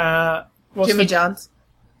 Jimmy John's.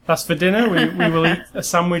 That's for dinner. We will eat a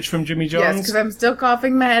sandwich from Jimmy John's. Yes, because I'm still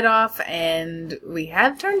coughing my head off, and we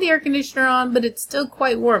have turned the air conditioner on, but it's still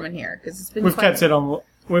quite warm in here because it's been. We've kept it on.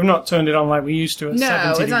 We've not turned it on like we used to at 70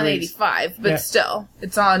 degrees. No, it's on 85, but still,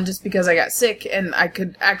 it's on just because I got sick, and I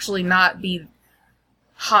could actually not be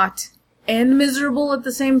hot and miserable at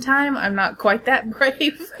the same time. I'm not quite that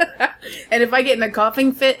brave. And if I get in a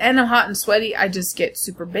coughing fit and I'm hot and sweaty, I just get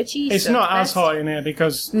super bitchy. It's not as hot in here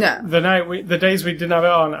because the days we didn't have it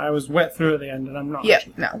on, I was wet through at the end, and I'm not. Yeah,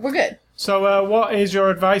 no, we're good. So, what is your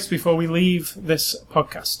advice before we leave this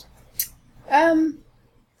podcast?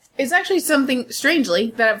 It's actually something,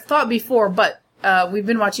 strangely, that I've thought before, but we've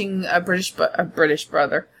been watching a British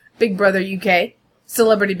Brother, Big Brother UK,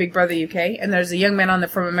 Celebrity Big Brother UK, and there's a young man on there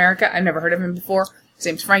from America. I've never heard of him before. His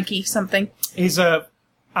name's Frankie something. He's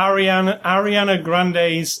Ariana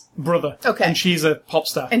Grande's brother. Okay. And she's a pop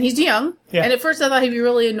star. And he's young. Yeah. And at first I thought he'd be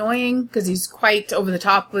really annoying because he's quite over the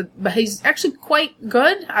top, but he's actually quite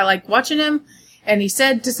good. I like watching him. And he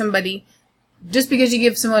said to somebody, just because you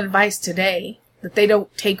give someone advice today that they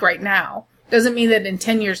don't take right now, doesn't mean that in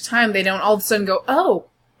 10 years' time they don't all of a sudden go, oh,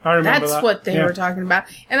 I remember that's what they were talking about.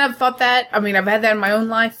 And I've thought that. I mean, I've had that in my own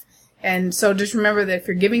life. And so just remember that if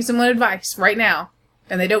you're giving someone advice right now,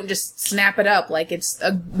 and they don't just snap it up like it's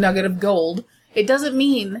a nugget of gold, it doesn't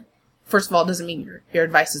mean, first of all, it doesn't mean your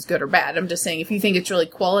advice is good or bad. I'm just saying if you think it's really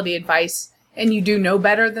quality advice and you do know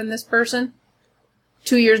better than this person,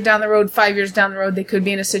 2 years down the road, 5 years down the road, they could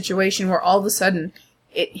be in a situation where all of a sudden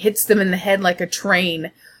it hits them in the head like a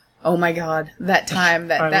train. Oh my God, that time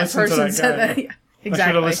that person said that. Yeah, exactly. I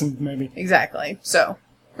should have listened, maybe. Exactly. So,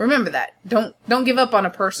 remember that. Don't give up on a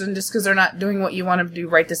person just because they're not doing what you want them to do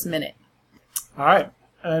right this minute. All right.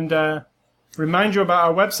 And remind you about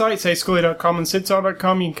our websites, ascully.com and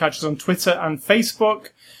sidtalk.com. You can catch us on Twitter and Facebook.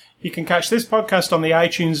 You can catch this podcast on the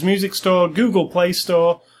iTunes Music Store, Google Play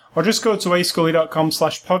Store, or just go to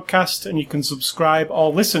ascully.com/podcast and you can subscribe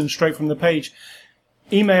or listen straight from the page.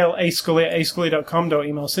 Email ascully@ascully.com. Don't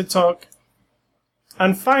email sidtalk.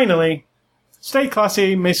 And finally, stay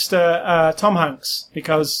classy, Mr. Tom Hanks,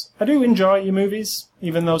 because I do enjoy your movies,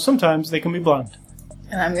 even though sometimes they can be bland.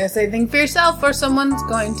 And I'm going to say think for yourself or someone's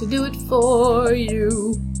going to do it for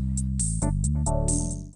you.